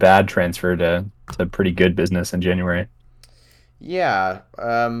supposed bad transfer to pretty good business in January. Yeah,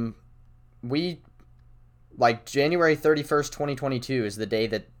 January 31st, 2022 is the day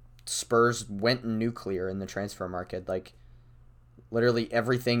that Spurs went nuclear in the transfer market. Like, literally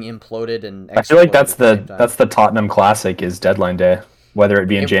everything imploded and I feel like that's the Tottenham classic is deadline day, whether it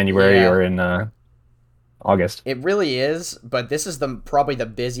be in January or in August. It really is, but this is probably the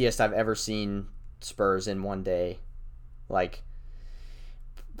busiest I've ever seen Spurs in one day. Like,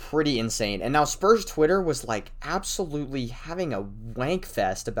 pretty insane. And now Spurs Twitter was like absolutely having a wank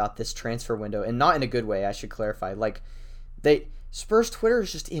fest about this transfer window, and not in a good way, I should clarify. Like, Spurs Twitter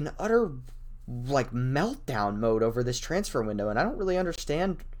is just in utter like meltdown mode over this transfer window, and I don't really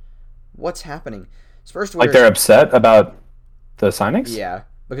understand what's happening. Spurs Twitter, like, they're upset about the signings? Yeah,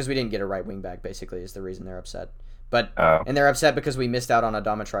 because we didn't get a right wing back, basically, is the reason they're upset. And they're upset because we missed out on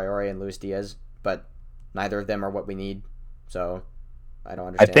Adama Traore and Luis Diaz, but neither of them are what we need. So I don't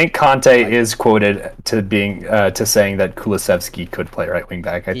understand. I think Conte is quoted to saying that Kulusevski could play right wing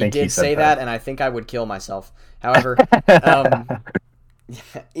back. I think he did said say that, and I think I would kill myself. However,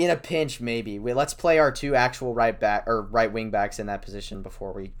 in a pinch, maybe let's play our 2 actual right wing backs in that position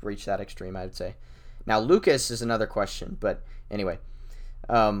before we reach that extreme, I would say. Now, Lucas is another question, but anyway,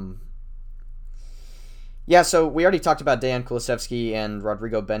 yeah. So we already talked about Dejan Kulusevski and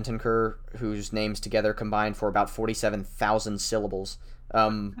Rodrigo Bentancur, whose names together combined for about 47,000 syllables.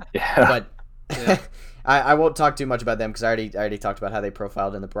 But I won't talk too much about them because I already talked about how they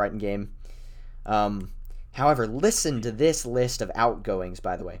profiled in the Brighton game. However, listen to this list of outgoings,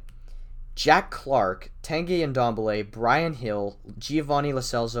 by the way. Jack Clark, Tanguy Ndombele, Brian Hill, Giovanni Lo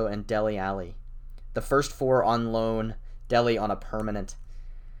Celso, and Dele Alli. The first 4 on loan, Dele on a permanent.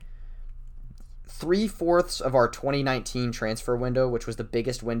 3/4 of our 2019 transfer window, which was the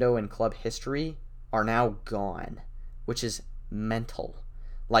biggest window in club history, are now gone, which is mental.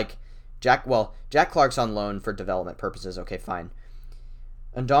 Like, Jack Clark's on loan for development purposes, okay, fine.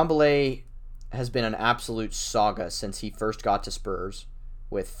 Ndombele has been an absolute saga since he first got to Spurs,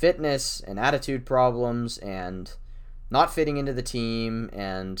 with fitness and attitude problems and not fitting into the team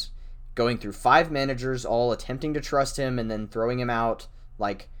and going through 5 managers, all attempting to trust him and then throwing him out.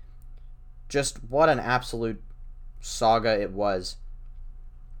 Like, just what an absolute saga it was.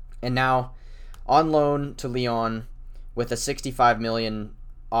 And now, on loan to Lyon with a 65 million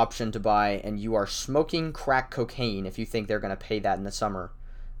option to buy, and you are smoking crack cocaine if you think they're going to pay that in the summer.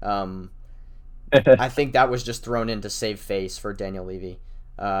 I think that was just thrown in to save face for Daniel Levy.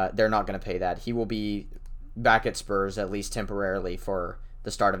 They're not going to pay that. He will be back at Spurs at least temporarily for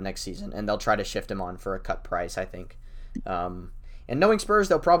the start of next season, and they'll try to shift him on for a cut price, I think. And knowing Spurs,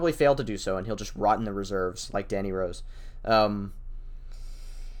 they'll probably fail to do so, and he'll just rot in the reserves like Danny Rose. And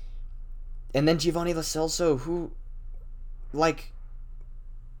then Giovanni Lo Celso, who, like,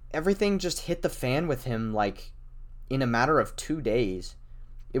 everything just hit the fan with him, like, in a matter of 2 days.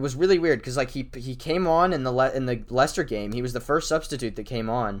 It was really weird because, like, he came on in the Leicester game. He was the first substitute that came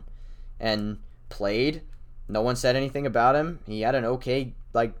on and played. No one said anything about him. He had an okay,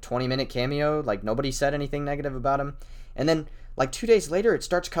 like, 20-minute cameo. Like, nobody said anything negative about him. And then, like, 2 days later, it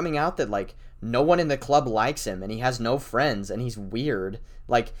starts coming out that, like, no one in the club likes him, and he has no friends, and he's weird.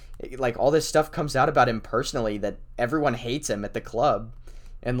 Like all this stuff comes out about him personally, that everyone hates him at the club.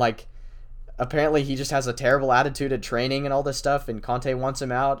 And, like, apparently he just has a terrible attitude at training and all this stuff, and Conte wants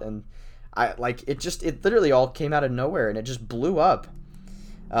him out, and it literally all came out of nowhere, and it just blew up.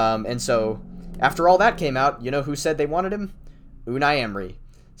 And so, after all that came out, you know who said they wanted him? Unai Emery.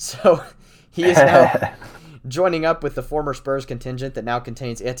 So, he is now joining up with the former Spurs contingent that now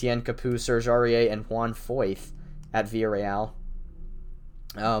contains Etienne Capoue, Serge Aurier, and Juan Foyth at Villarreal.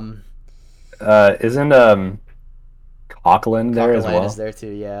 Isn't Coquelin there as well? Coquelin is there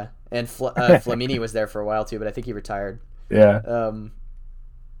too, yeah. And Flamini was there for a while too, but I think he retired. Yeah.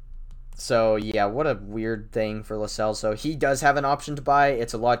 So yeah, what a weird thing for Lo Celso. He does have an option to buy.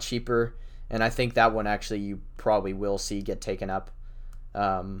 It's a lot cheaper, and I think that one actually you probably will see get taken up.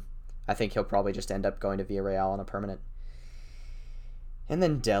 I think he'll probably just end up going to Villarreal on a permanent. And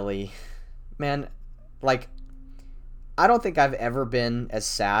then Dele. Man, like, I don't think I've ever been as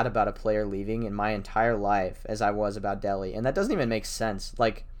sad about a player leaving in my entire life as I was about Dele. And that doesn't even make sense.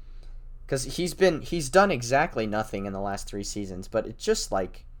 Like, because he's done exactly nothing in the last 3 seasons, but it's just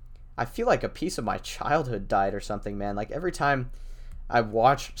like, I feel like a piece of my childhood died or something, man. Like, every time I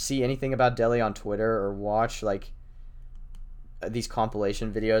see anything about Dele on Twitter or watch, like, these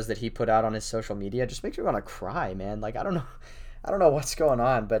compilation videos that he put out on his social media, just makes me want to cry, man. Like, I don't know what's going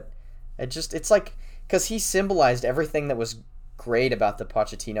on, but it's like, because he symbolized everything that was great about the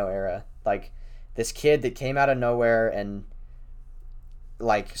Pochettino era. Like, this kid that came out of nowhere and,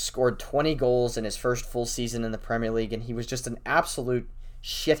 like, scored 20 goals in his first full season in the Premier League, and he was just an absolute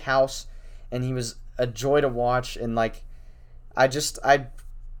shithouse, and he was a joy to watch, and, like, and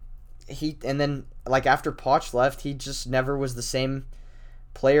then, like, after Poch left, he just never was the same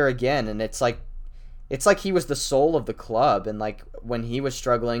player again, and it's like he was the soul of the club, and, like, when he was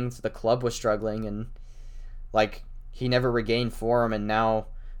struggling, the club was struggling, and, like, he never regained form, and now,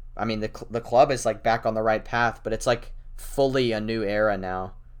 I mean, the club is, like, back on the right path, but it's, like, fully a new era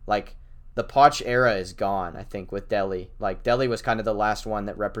now. Like, the Poch era is gone, I think, with Dele. Like, Dele was kind of the last one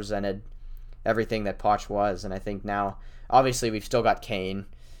that represented everything that Poch was, and I think now, obviously, we've still got Kane,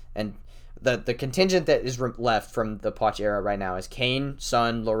 and the contingent that is left from the Poch era right now is Kane,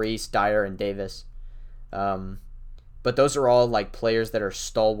 Son, Lloris, Dyer, and Davis. But those are all, like, players that are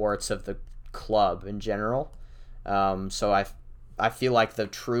stalwarts of the club in general. So I feel like the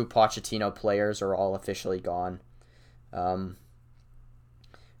true Pochettino players are all officially gone.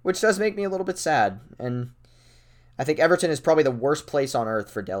 Which does make me a little bit sad. And I think Everton is probably the worst place on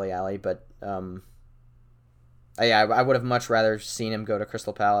earth for Dele Alli, but I would have much rather seen him go to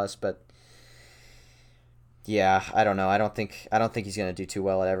Crystal Palace, but yeah, I don't know. I don't think he's going to do too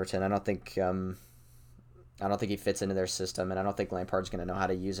well at Everton. I don't think he fits into their system, and I don't think Lampard's going to know how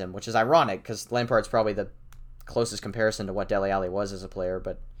to use him, which is ironic because Lampard's probably the closest comparison to what Dele Alli was as a player,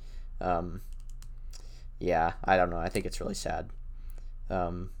 but yeah, I don't know. I think it's really sad.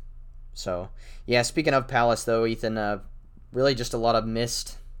 So, yeah, speaking of Palace, though, Ethan, really just a lot of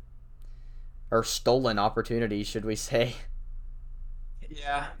missed or stolen opportunities, should we say.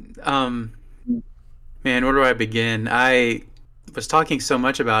 Yeah. Man, where do I begin? I was talking so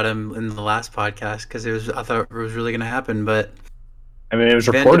much about him in the last podcast because I thought it was really going to happen, but I mean, it was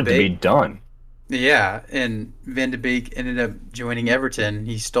reported to be done. Yeah, and Van de Beek ended up joining Everton.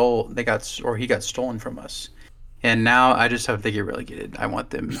 He got stolen from us, and now I just hope they get relegated. I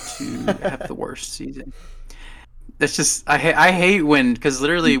want them to have the worst season. That's just I hate when, because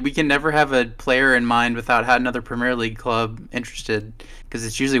literally we can never have a player in mind without having another Premier League club interested, because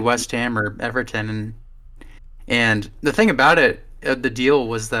it's usually West Ham or Everton, and the thing about it, the deal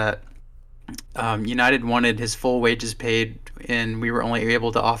was that United wanted his full wages paid, and we were only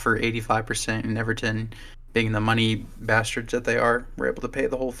able to offer 85%, and Everton, being the money bastards that they are, were able to pay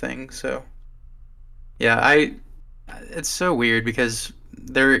the whole thing. So, yeah, it's so weird because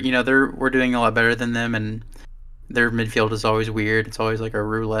we're doing a lot better than them, and their midfield is always weird. It's always like a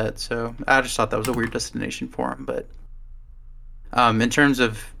roulette. So I just thought that was a weird destination for them. But in terms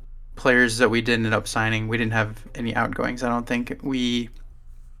of players that we did end up signing, we didn't have any outgoings. I don't think we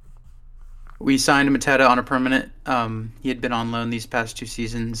signed Mateta on a permanent. He had been on loan these past 2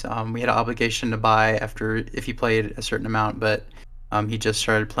 seasons. We had an obligation to buy after if he played a certain amount, but he just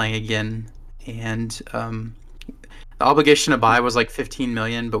started playing again, and the obligation to buy was like 15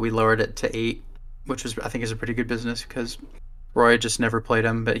 million, but we lowered it to 8, which was I think is a pretty good business because Roy just never played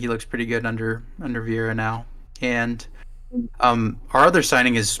him, but he looks pretty good under Vieira now. And our other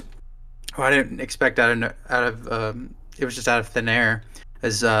signing is who I didn't expect out of it was just out of thin air,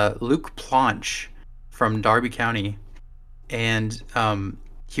 is Luke Planche from Derby County, and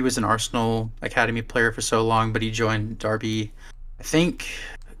he was an Arsenal academy player for so long, but he joined Derby, I think,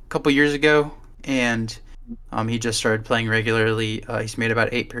 a couple years ago, and he just started playing regularly. He's made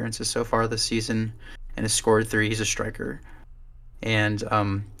about 8 appearances so far this season, and has scored 3. He's a striker, and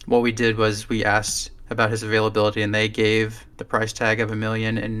what we did was we asked about his availability, and they gave the price tag of $1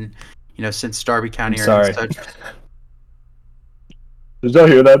 million, and since Derby County are in such. Did y'all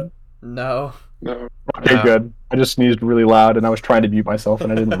hear that? No. No. Okay, No. good. I just sneezed really loud, and I was trying to mute myself,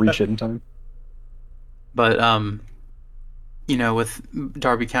 and I didn't reach it in time. But with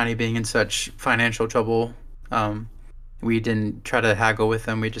Derby County being in such financial trouble, we didn't try to haggle with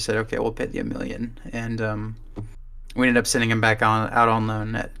them. We just said, okay, we'll pay the $1 million, and we ended up sending him back out on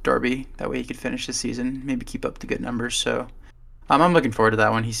loan at Derby. That way he could finish the season, maybe keep up the good numbers. So I'm looking forward to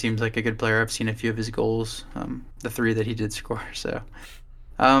that one. He seems like a good player. I've seen a few of his goals, the 3 that he did score. So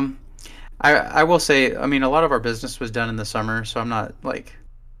I will say, I mean, a lot of our business was done in the summer, so I'm not like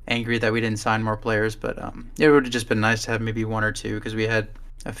angry that we didn't sign more players, but it would have just been nice to have maybe 1 or 2 because we had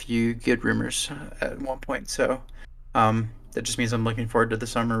a few good rumors at one point. So that just means I'm looking forward to the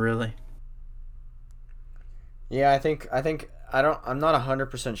summer, really. Yeah, I think I'm not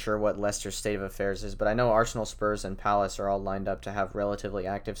 100% sure what Leicester's state of affairs is, but I know Arsenal, Spurs, and Palace are all lined up to have relatively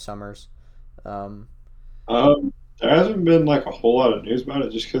active summers. There hasn't been like a whole lot of news about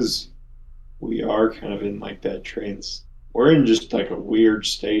it just because we are kind of in like that trans. We're in just like a weird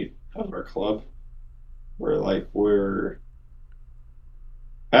state of our club where like we're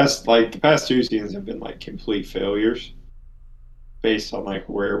the past 2 seasons have been like complete failures based on like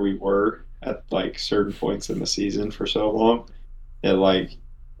where we were at like certain points in the season for so long. That like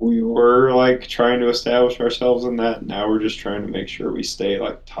we were like trying to establish ourselves in that. Now we're just trying to make sure we stay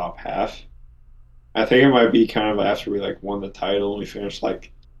like top half. I think it might be kind of after we like won the title and we finished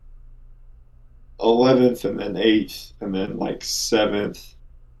like 11th and then 8th and then like 7th,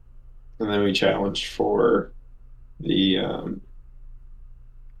 and then we challenged for the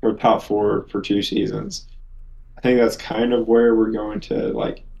for top 4 for 2 seasons. I think that's kind of where we're going to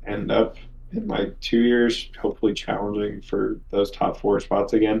like end up in like 2 years, hopefully challenging for those top 4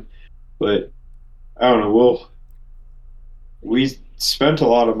 spots again. But I don't know. We spent a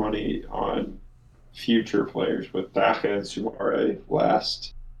lot of money on future players with Daka and Sumare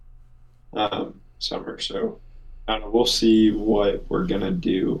last summer, so I don't know. We'll see what we're gonna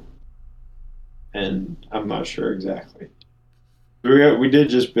do, and I'm not sure exactly. We did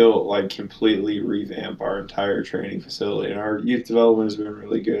just build like completely revamp our entire training facility, and our youth development has been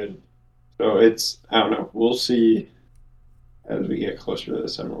really good. So I don't know. We'll see as we get closer to the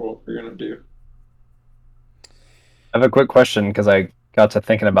summer what we're gonna do. I have a quick question because I got to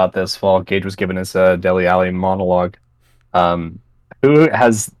thinking about this while Gage was giving his Dele Alli monologue. Who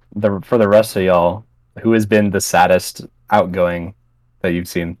has for the rest of y'all? Who has been the saddest outgoing that you've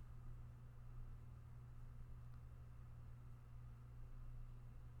seen?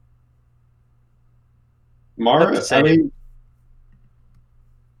 Mara, I mean,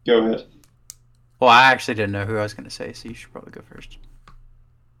 go ahead. Well, I actually didn't know who I was going to say, so you should probably go first.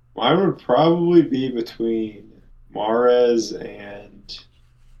 Mine would probably be between Mahrez and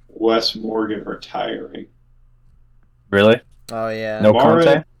Wes Morgan retiring. Really? Oh yeah. No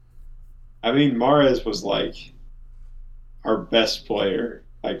Conte? I mean, Mahrez was like our best player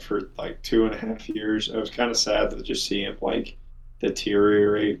like for like 2.5 years. It was kind of sad to just see him like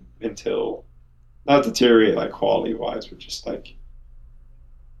deteriorate until not deteriorate like quality wise, but just like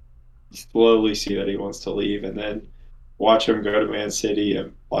slowly see that he wants to leave, and then watch him go to Man City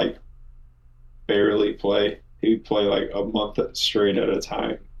and like barely play. He'd play like a month straight at a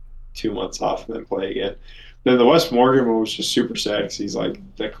time, 2 months off, and then play again. Then the Wes Morgan one was just super sad because he's like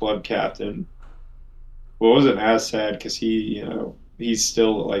the club captain. Well, it wasn't as sad because he's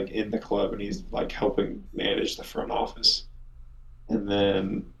still like in the club and he's like helping manage the front office. And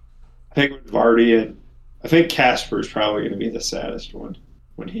then I think with Vardy and I think Casper's probably going to be the saddest one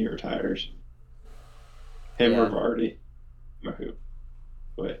when he retires. Him or Yeah. Vardy, or who?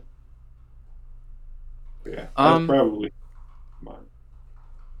 But yeah, that's Um, probably mine.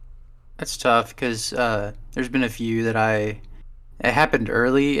 that's tough because there's been a few that it happened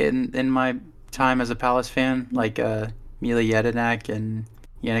early in my time as a Palace fan, like Mila Jedinak and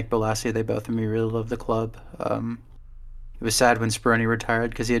Yannick Bolasie. They both of me really loved the club. It was sad when Spironi retired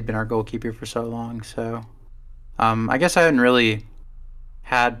because he had been our goalkeeper for so long. So I guess I hadn't really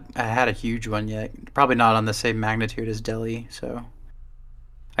had a huge one yet. Probably not on the same magnitude as Delhi. So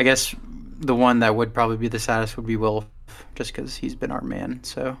I guess the one that would probably be the saddest would be Wilf, just because he's been our man.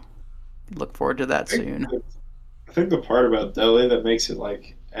 So look forward to that I think, soon. I think the part about Delhi that makes it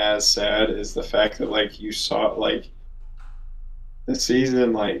like as sad is the fact that like you saw like the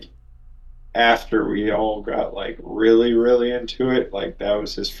season like after we all got like really really into it, like that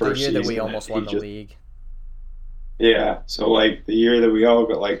was his The first year that we season almost he won the just league. yeah. So like the year that we all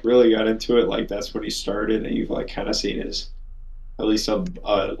got like really got into it, like that's when he started, and you've like kind of seen his at least a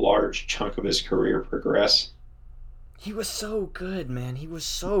large chunk of his career progress. He was so good, man. He was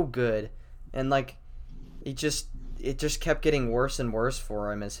so good, and like, it just kept getting worse and worse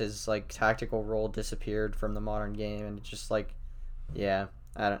for him as his like tactical role disappeared from the modern game, and it just like, yeah,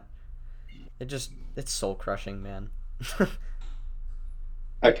 I don't. It's soul crushing, man.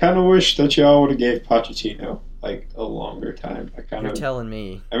 I kind of wish that y'all would have gave Pochettino like a longer time. You're telling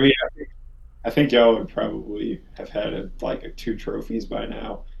me. I mean, I think y'all would probably have had like two trophies by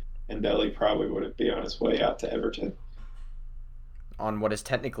now, and Delhi probably wouldn't be on his way out to Everton. On what is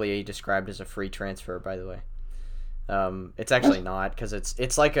technically described as a free transfer, by the way. It's actually not because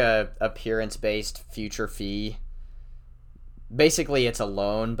it's like a appearance based future fee. Basically, it's a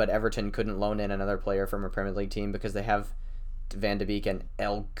loan, but Everton couldn't loan in another player from a Premier League team because they have Van de Beek and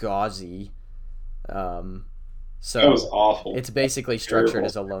El Ghazi. So That was awful. it's basically structured Terrible.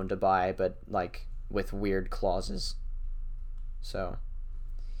 as a loan to buy, but like with weird clauses. So,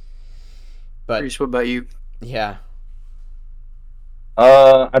 but Reese, what about you? yeah,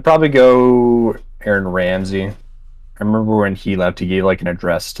 I'd probably go Aaron Ramsey. I remember when he left, he gave like an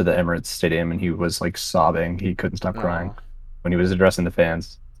address to the Emirates Stadium, and he was like sobbing. He couldn't stop crying Aw. when he was addressing the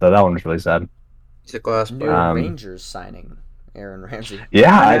fans. So that one was really sad. He's a glass New player. Rangers signing Aaron Ramsey.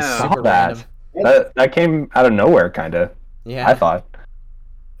 Yeah, I I know. saw Super that. random. That came out of nowhere, kind of. Yeah, I thought.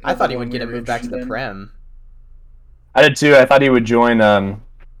 I thought he When would we get a were move back to the interested in- Prem. I did too. I thought he would join.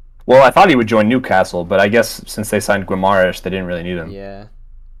 Well, I thought he would join Newcastle, but I guess since they signed Guimaraes, they didn't really need him. Yeah,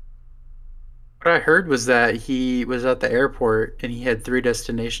 What I heard was that he was at the airport and he had 3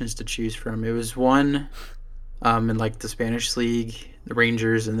 destinations to choose from. It was one in like the Spanish league, the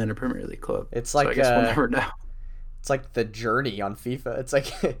Rangers, and then a Premier League club. it's So I like guess we'll never know. it's like the journey on FIFA. It's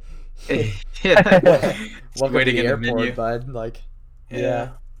like Yeah. welcome to waiting the in the airport, menu. bud. Like,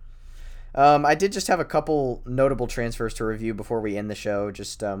 Yeah. I did just have a couple notable transfers to review before we end the show.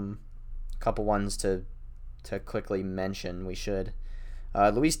 Just a couple ones to quickly mention. We should.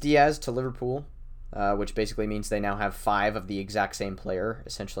 Luis Diaz to Liverpool, which basically means they now have 5 of the exact same player,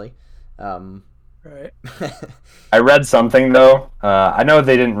 essentially. Right. I read something though. I know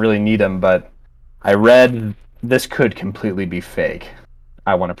they didn't really need him, but I read this could completely be fake.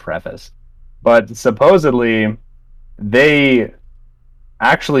 I want to preface, but supposedly they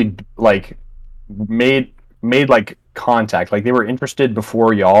actually like made like contact, like they were interested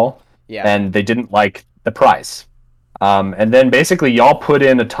before y'all, Yeah, and they didn't like the price. And then basically y'all put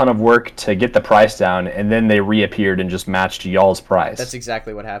in a ton of work to get the price down, and then they reappeared and just matched y'all's price. that's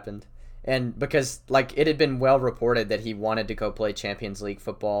exactly what happened. And because like it had been well reported that he wanted to go play Champions League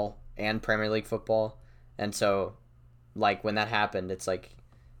football and Premier League football, and so like when that happened, it's like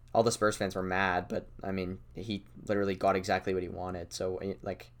all the Spurs fans were mad, but I mean he literally got exactly what he wanted. So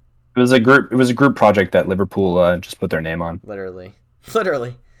like It was a group project that Liverpool just put their name on. literally.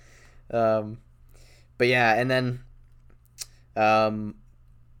 But yeah, and then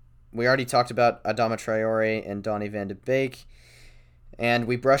we already talked about Adama Traore and Donny van de Beek, and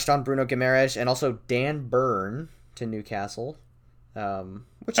we brushed on Bruno Guimaraes and also Dan Burn to Newcastle,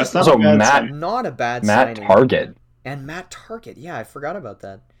 which That's is not Also, a bad Matt sign. not a bad Matt signing. Target. And Matt Target, yeah, I forgot about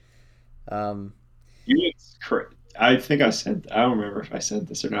that. I think I don't remember if I said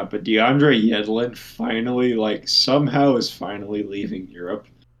this or not, but DeAndre Yedlin finally, like, somehow is finally leaving Europe.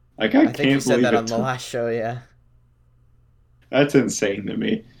 Like, I I think you can't said believe that it. on the last show, yeah. That's insane to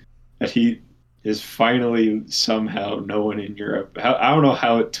me. That is finally somehow no one in Europe. I don't know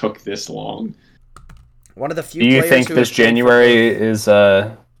how it took this long. One of the few Do you players think who this has played for January both- is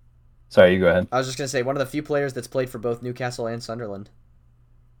Sorry, you go ahead. I was just gonna say one of the few players that's played for both Newcastle and Sunderland.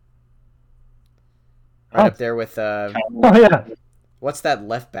 Right Oh. up there with Oh yeah. what's that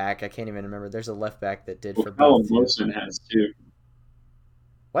left back? I can't even remember. There's a left back that did for Callum both. too. Wilson has too.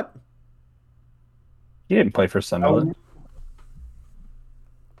 What? He didn't play for Sunderland.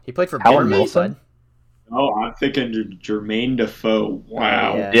 He played for Callum Bournemouth, Wilson? bud. Oh, I'm thinking Jermaine Defoe.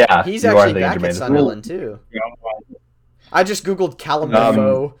 Wow. Yeah. Yeah, He's you are actually thinking back Jermaine at Defoe. Sunderland too. I just googled Callum Um,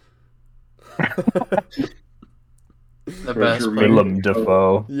 Defoe. The For best Jermaine player. Willem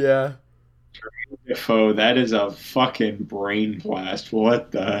Dafoe. Yeah. Defoe, that is a fucking brain blast.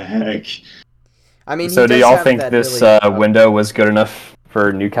 What the heck? I mean, So he do does y'all have think that this really, window was good enough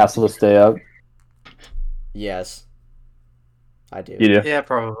for Newcastle to stay up? Yes. I do. You do? Yeah,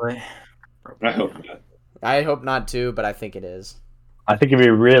 probably. I hope not. I hope not too, but I think it is. I think it'd be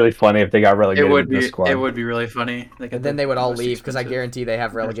really funny if they got It relegated would to this be. squad. It would be really funny. And then they would all leave because I guarantee. guarantee they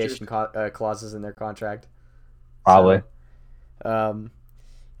have That's relegation clauses in their contract. Probably. So,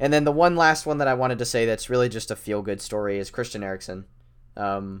 and then the one last one that I wanted to say that's really just a feel-good story is Christian Eriksen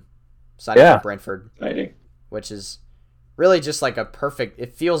signing Yeah. for Brentford, Exciting. which is really just like a perfect.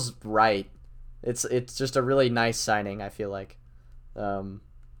 It feels right. It's just a really nice signing. I feel like.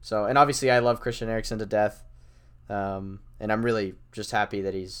 So and obviously I love Christian Eriksen to death, and I'm really just happy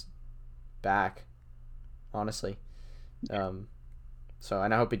that he's back. Honestly, so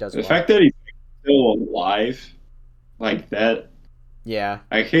and I hope he does The well. fact that he's still alive like that, Yeah.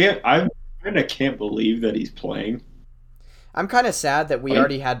 I kind of can't believe that he's playing. I'm kind of sad that we Like-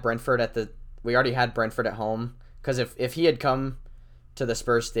 already had Brentford at home, because if he had come to the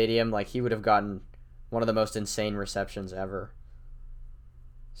Spurs stadium, like, he would have gotten one of the most insane receptions ever.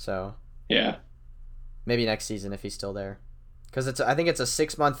 So Yeah. maybe next season if he's still there, because I think it's a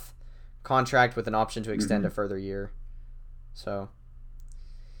 6-month contract with an option to extend a further year. So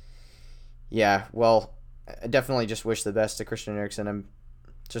yeah, well, I definitely just wish the best to Christian Eriksen. I'm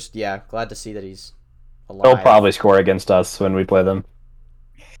just glad to see that he's alive. They'll probably score against us when we play them.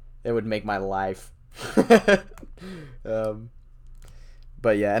 It would make my life.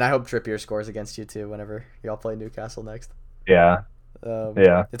 But yeah, and I hope Trippier scores against you too whenever y'all play Newcastle next. Yeah.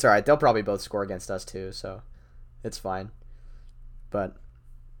 Yeah. It's all right. They'll probably both score against us too, so it's fine. But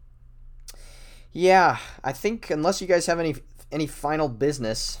yeah, I think unless you guys have any final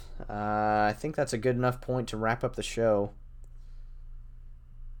business, I think that's a good enough point to wrap up the show.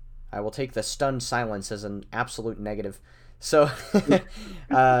 I will take the stunned silence as an absolute negative. So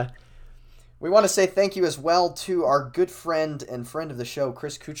we want to say thank you as well to our good friend and friend of the show,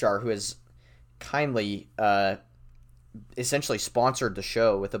 Chris Kuchar, who has kindly essentially sponsored the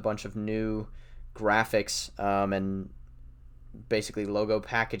show with a bunch of new graphics and basically logo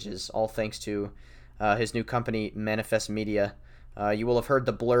packages, all thanks to his new company, Manifest Media. You will have heard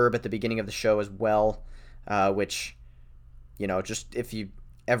the blurb at the beginning of the show as well, which, just if you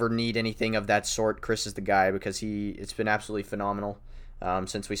ever need anything of that sort, Chris is the guy, because it's been absolutely phenomenal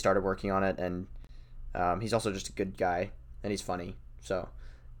since we started working on it, and he's also just a good guy, and he's funny. So,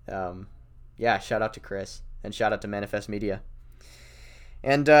 shout out to Chris, and shout out to Manifest Media.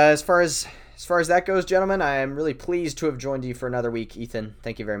 And as far as that goes, gentlemen, I am really pleased to have joined you for another week. Ethan,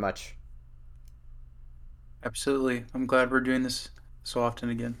 thank you very much. Absolutely. I'm glad we're doing this so often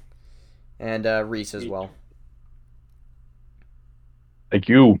again. And Reese as well. Thank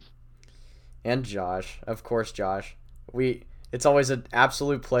you. And Josh. Of course, Josh. It's always an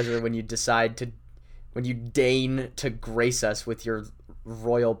absolute pleasure when you deign to grace us with your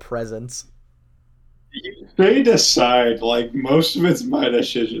royal presence. They decide, most of it's my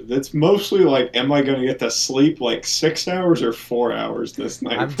decision. It's mostly am I going to get to sleep 6 hours or 4 hours this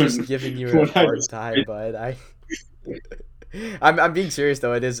night? I'm just giving you a hard time, bud. I'm being serious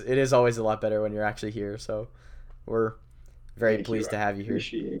though. It is always a lot better when you're actually here. So we're very pleased to have you here.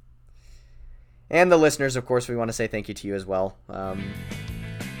 Appreciate it. And the listeners, of course, we want to say thank you to you as well.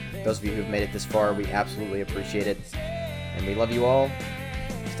 Those of you who've made it this far, we absolutely appreciate it. And we love you all.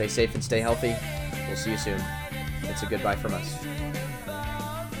 Stay safe and stay healthy. We'll see you soon. It's a goodbye from us.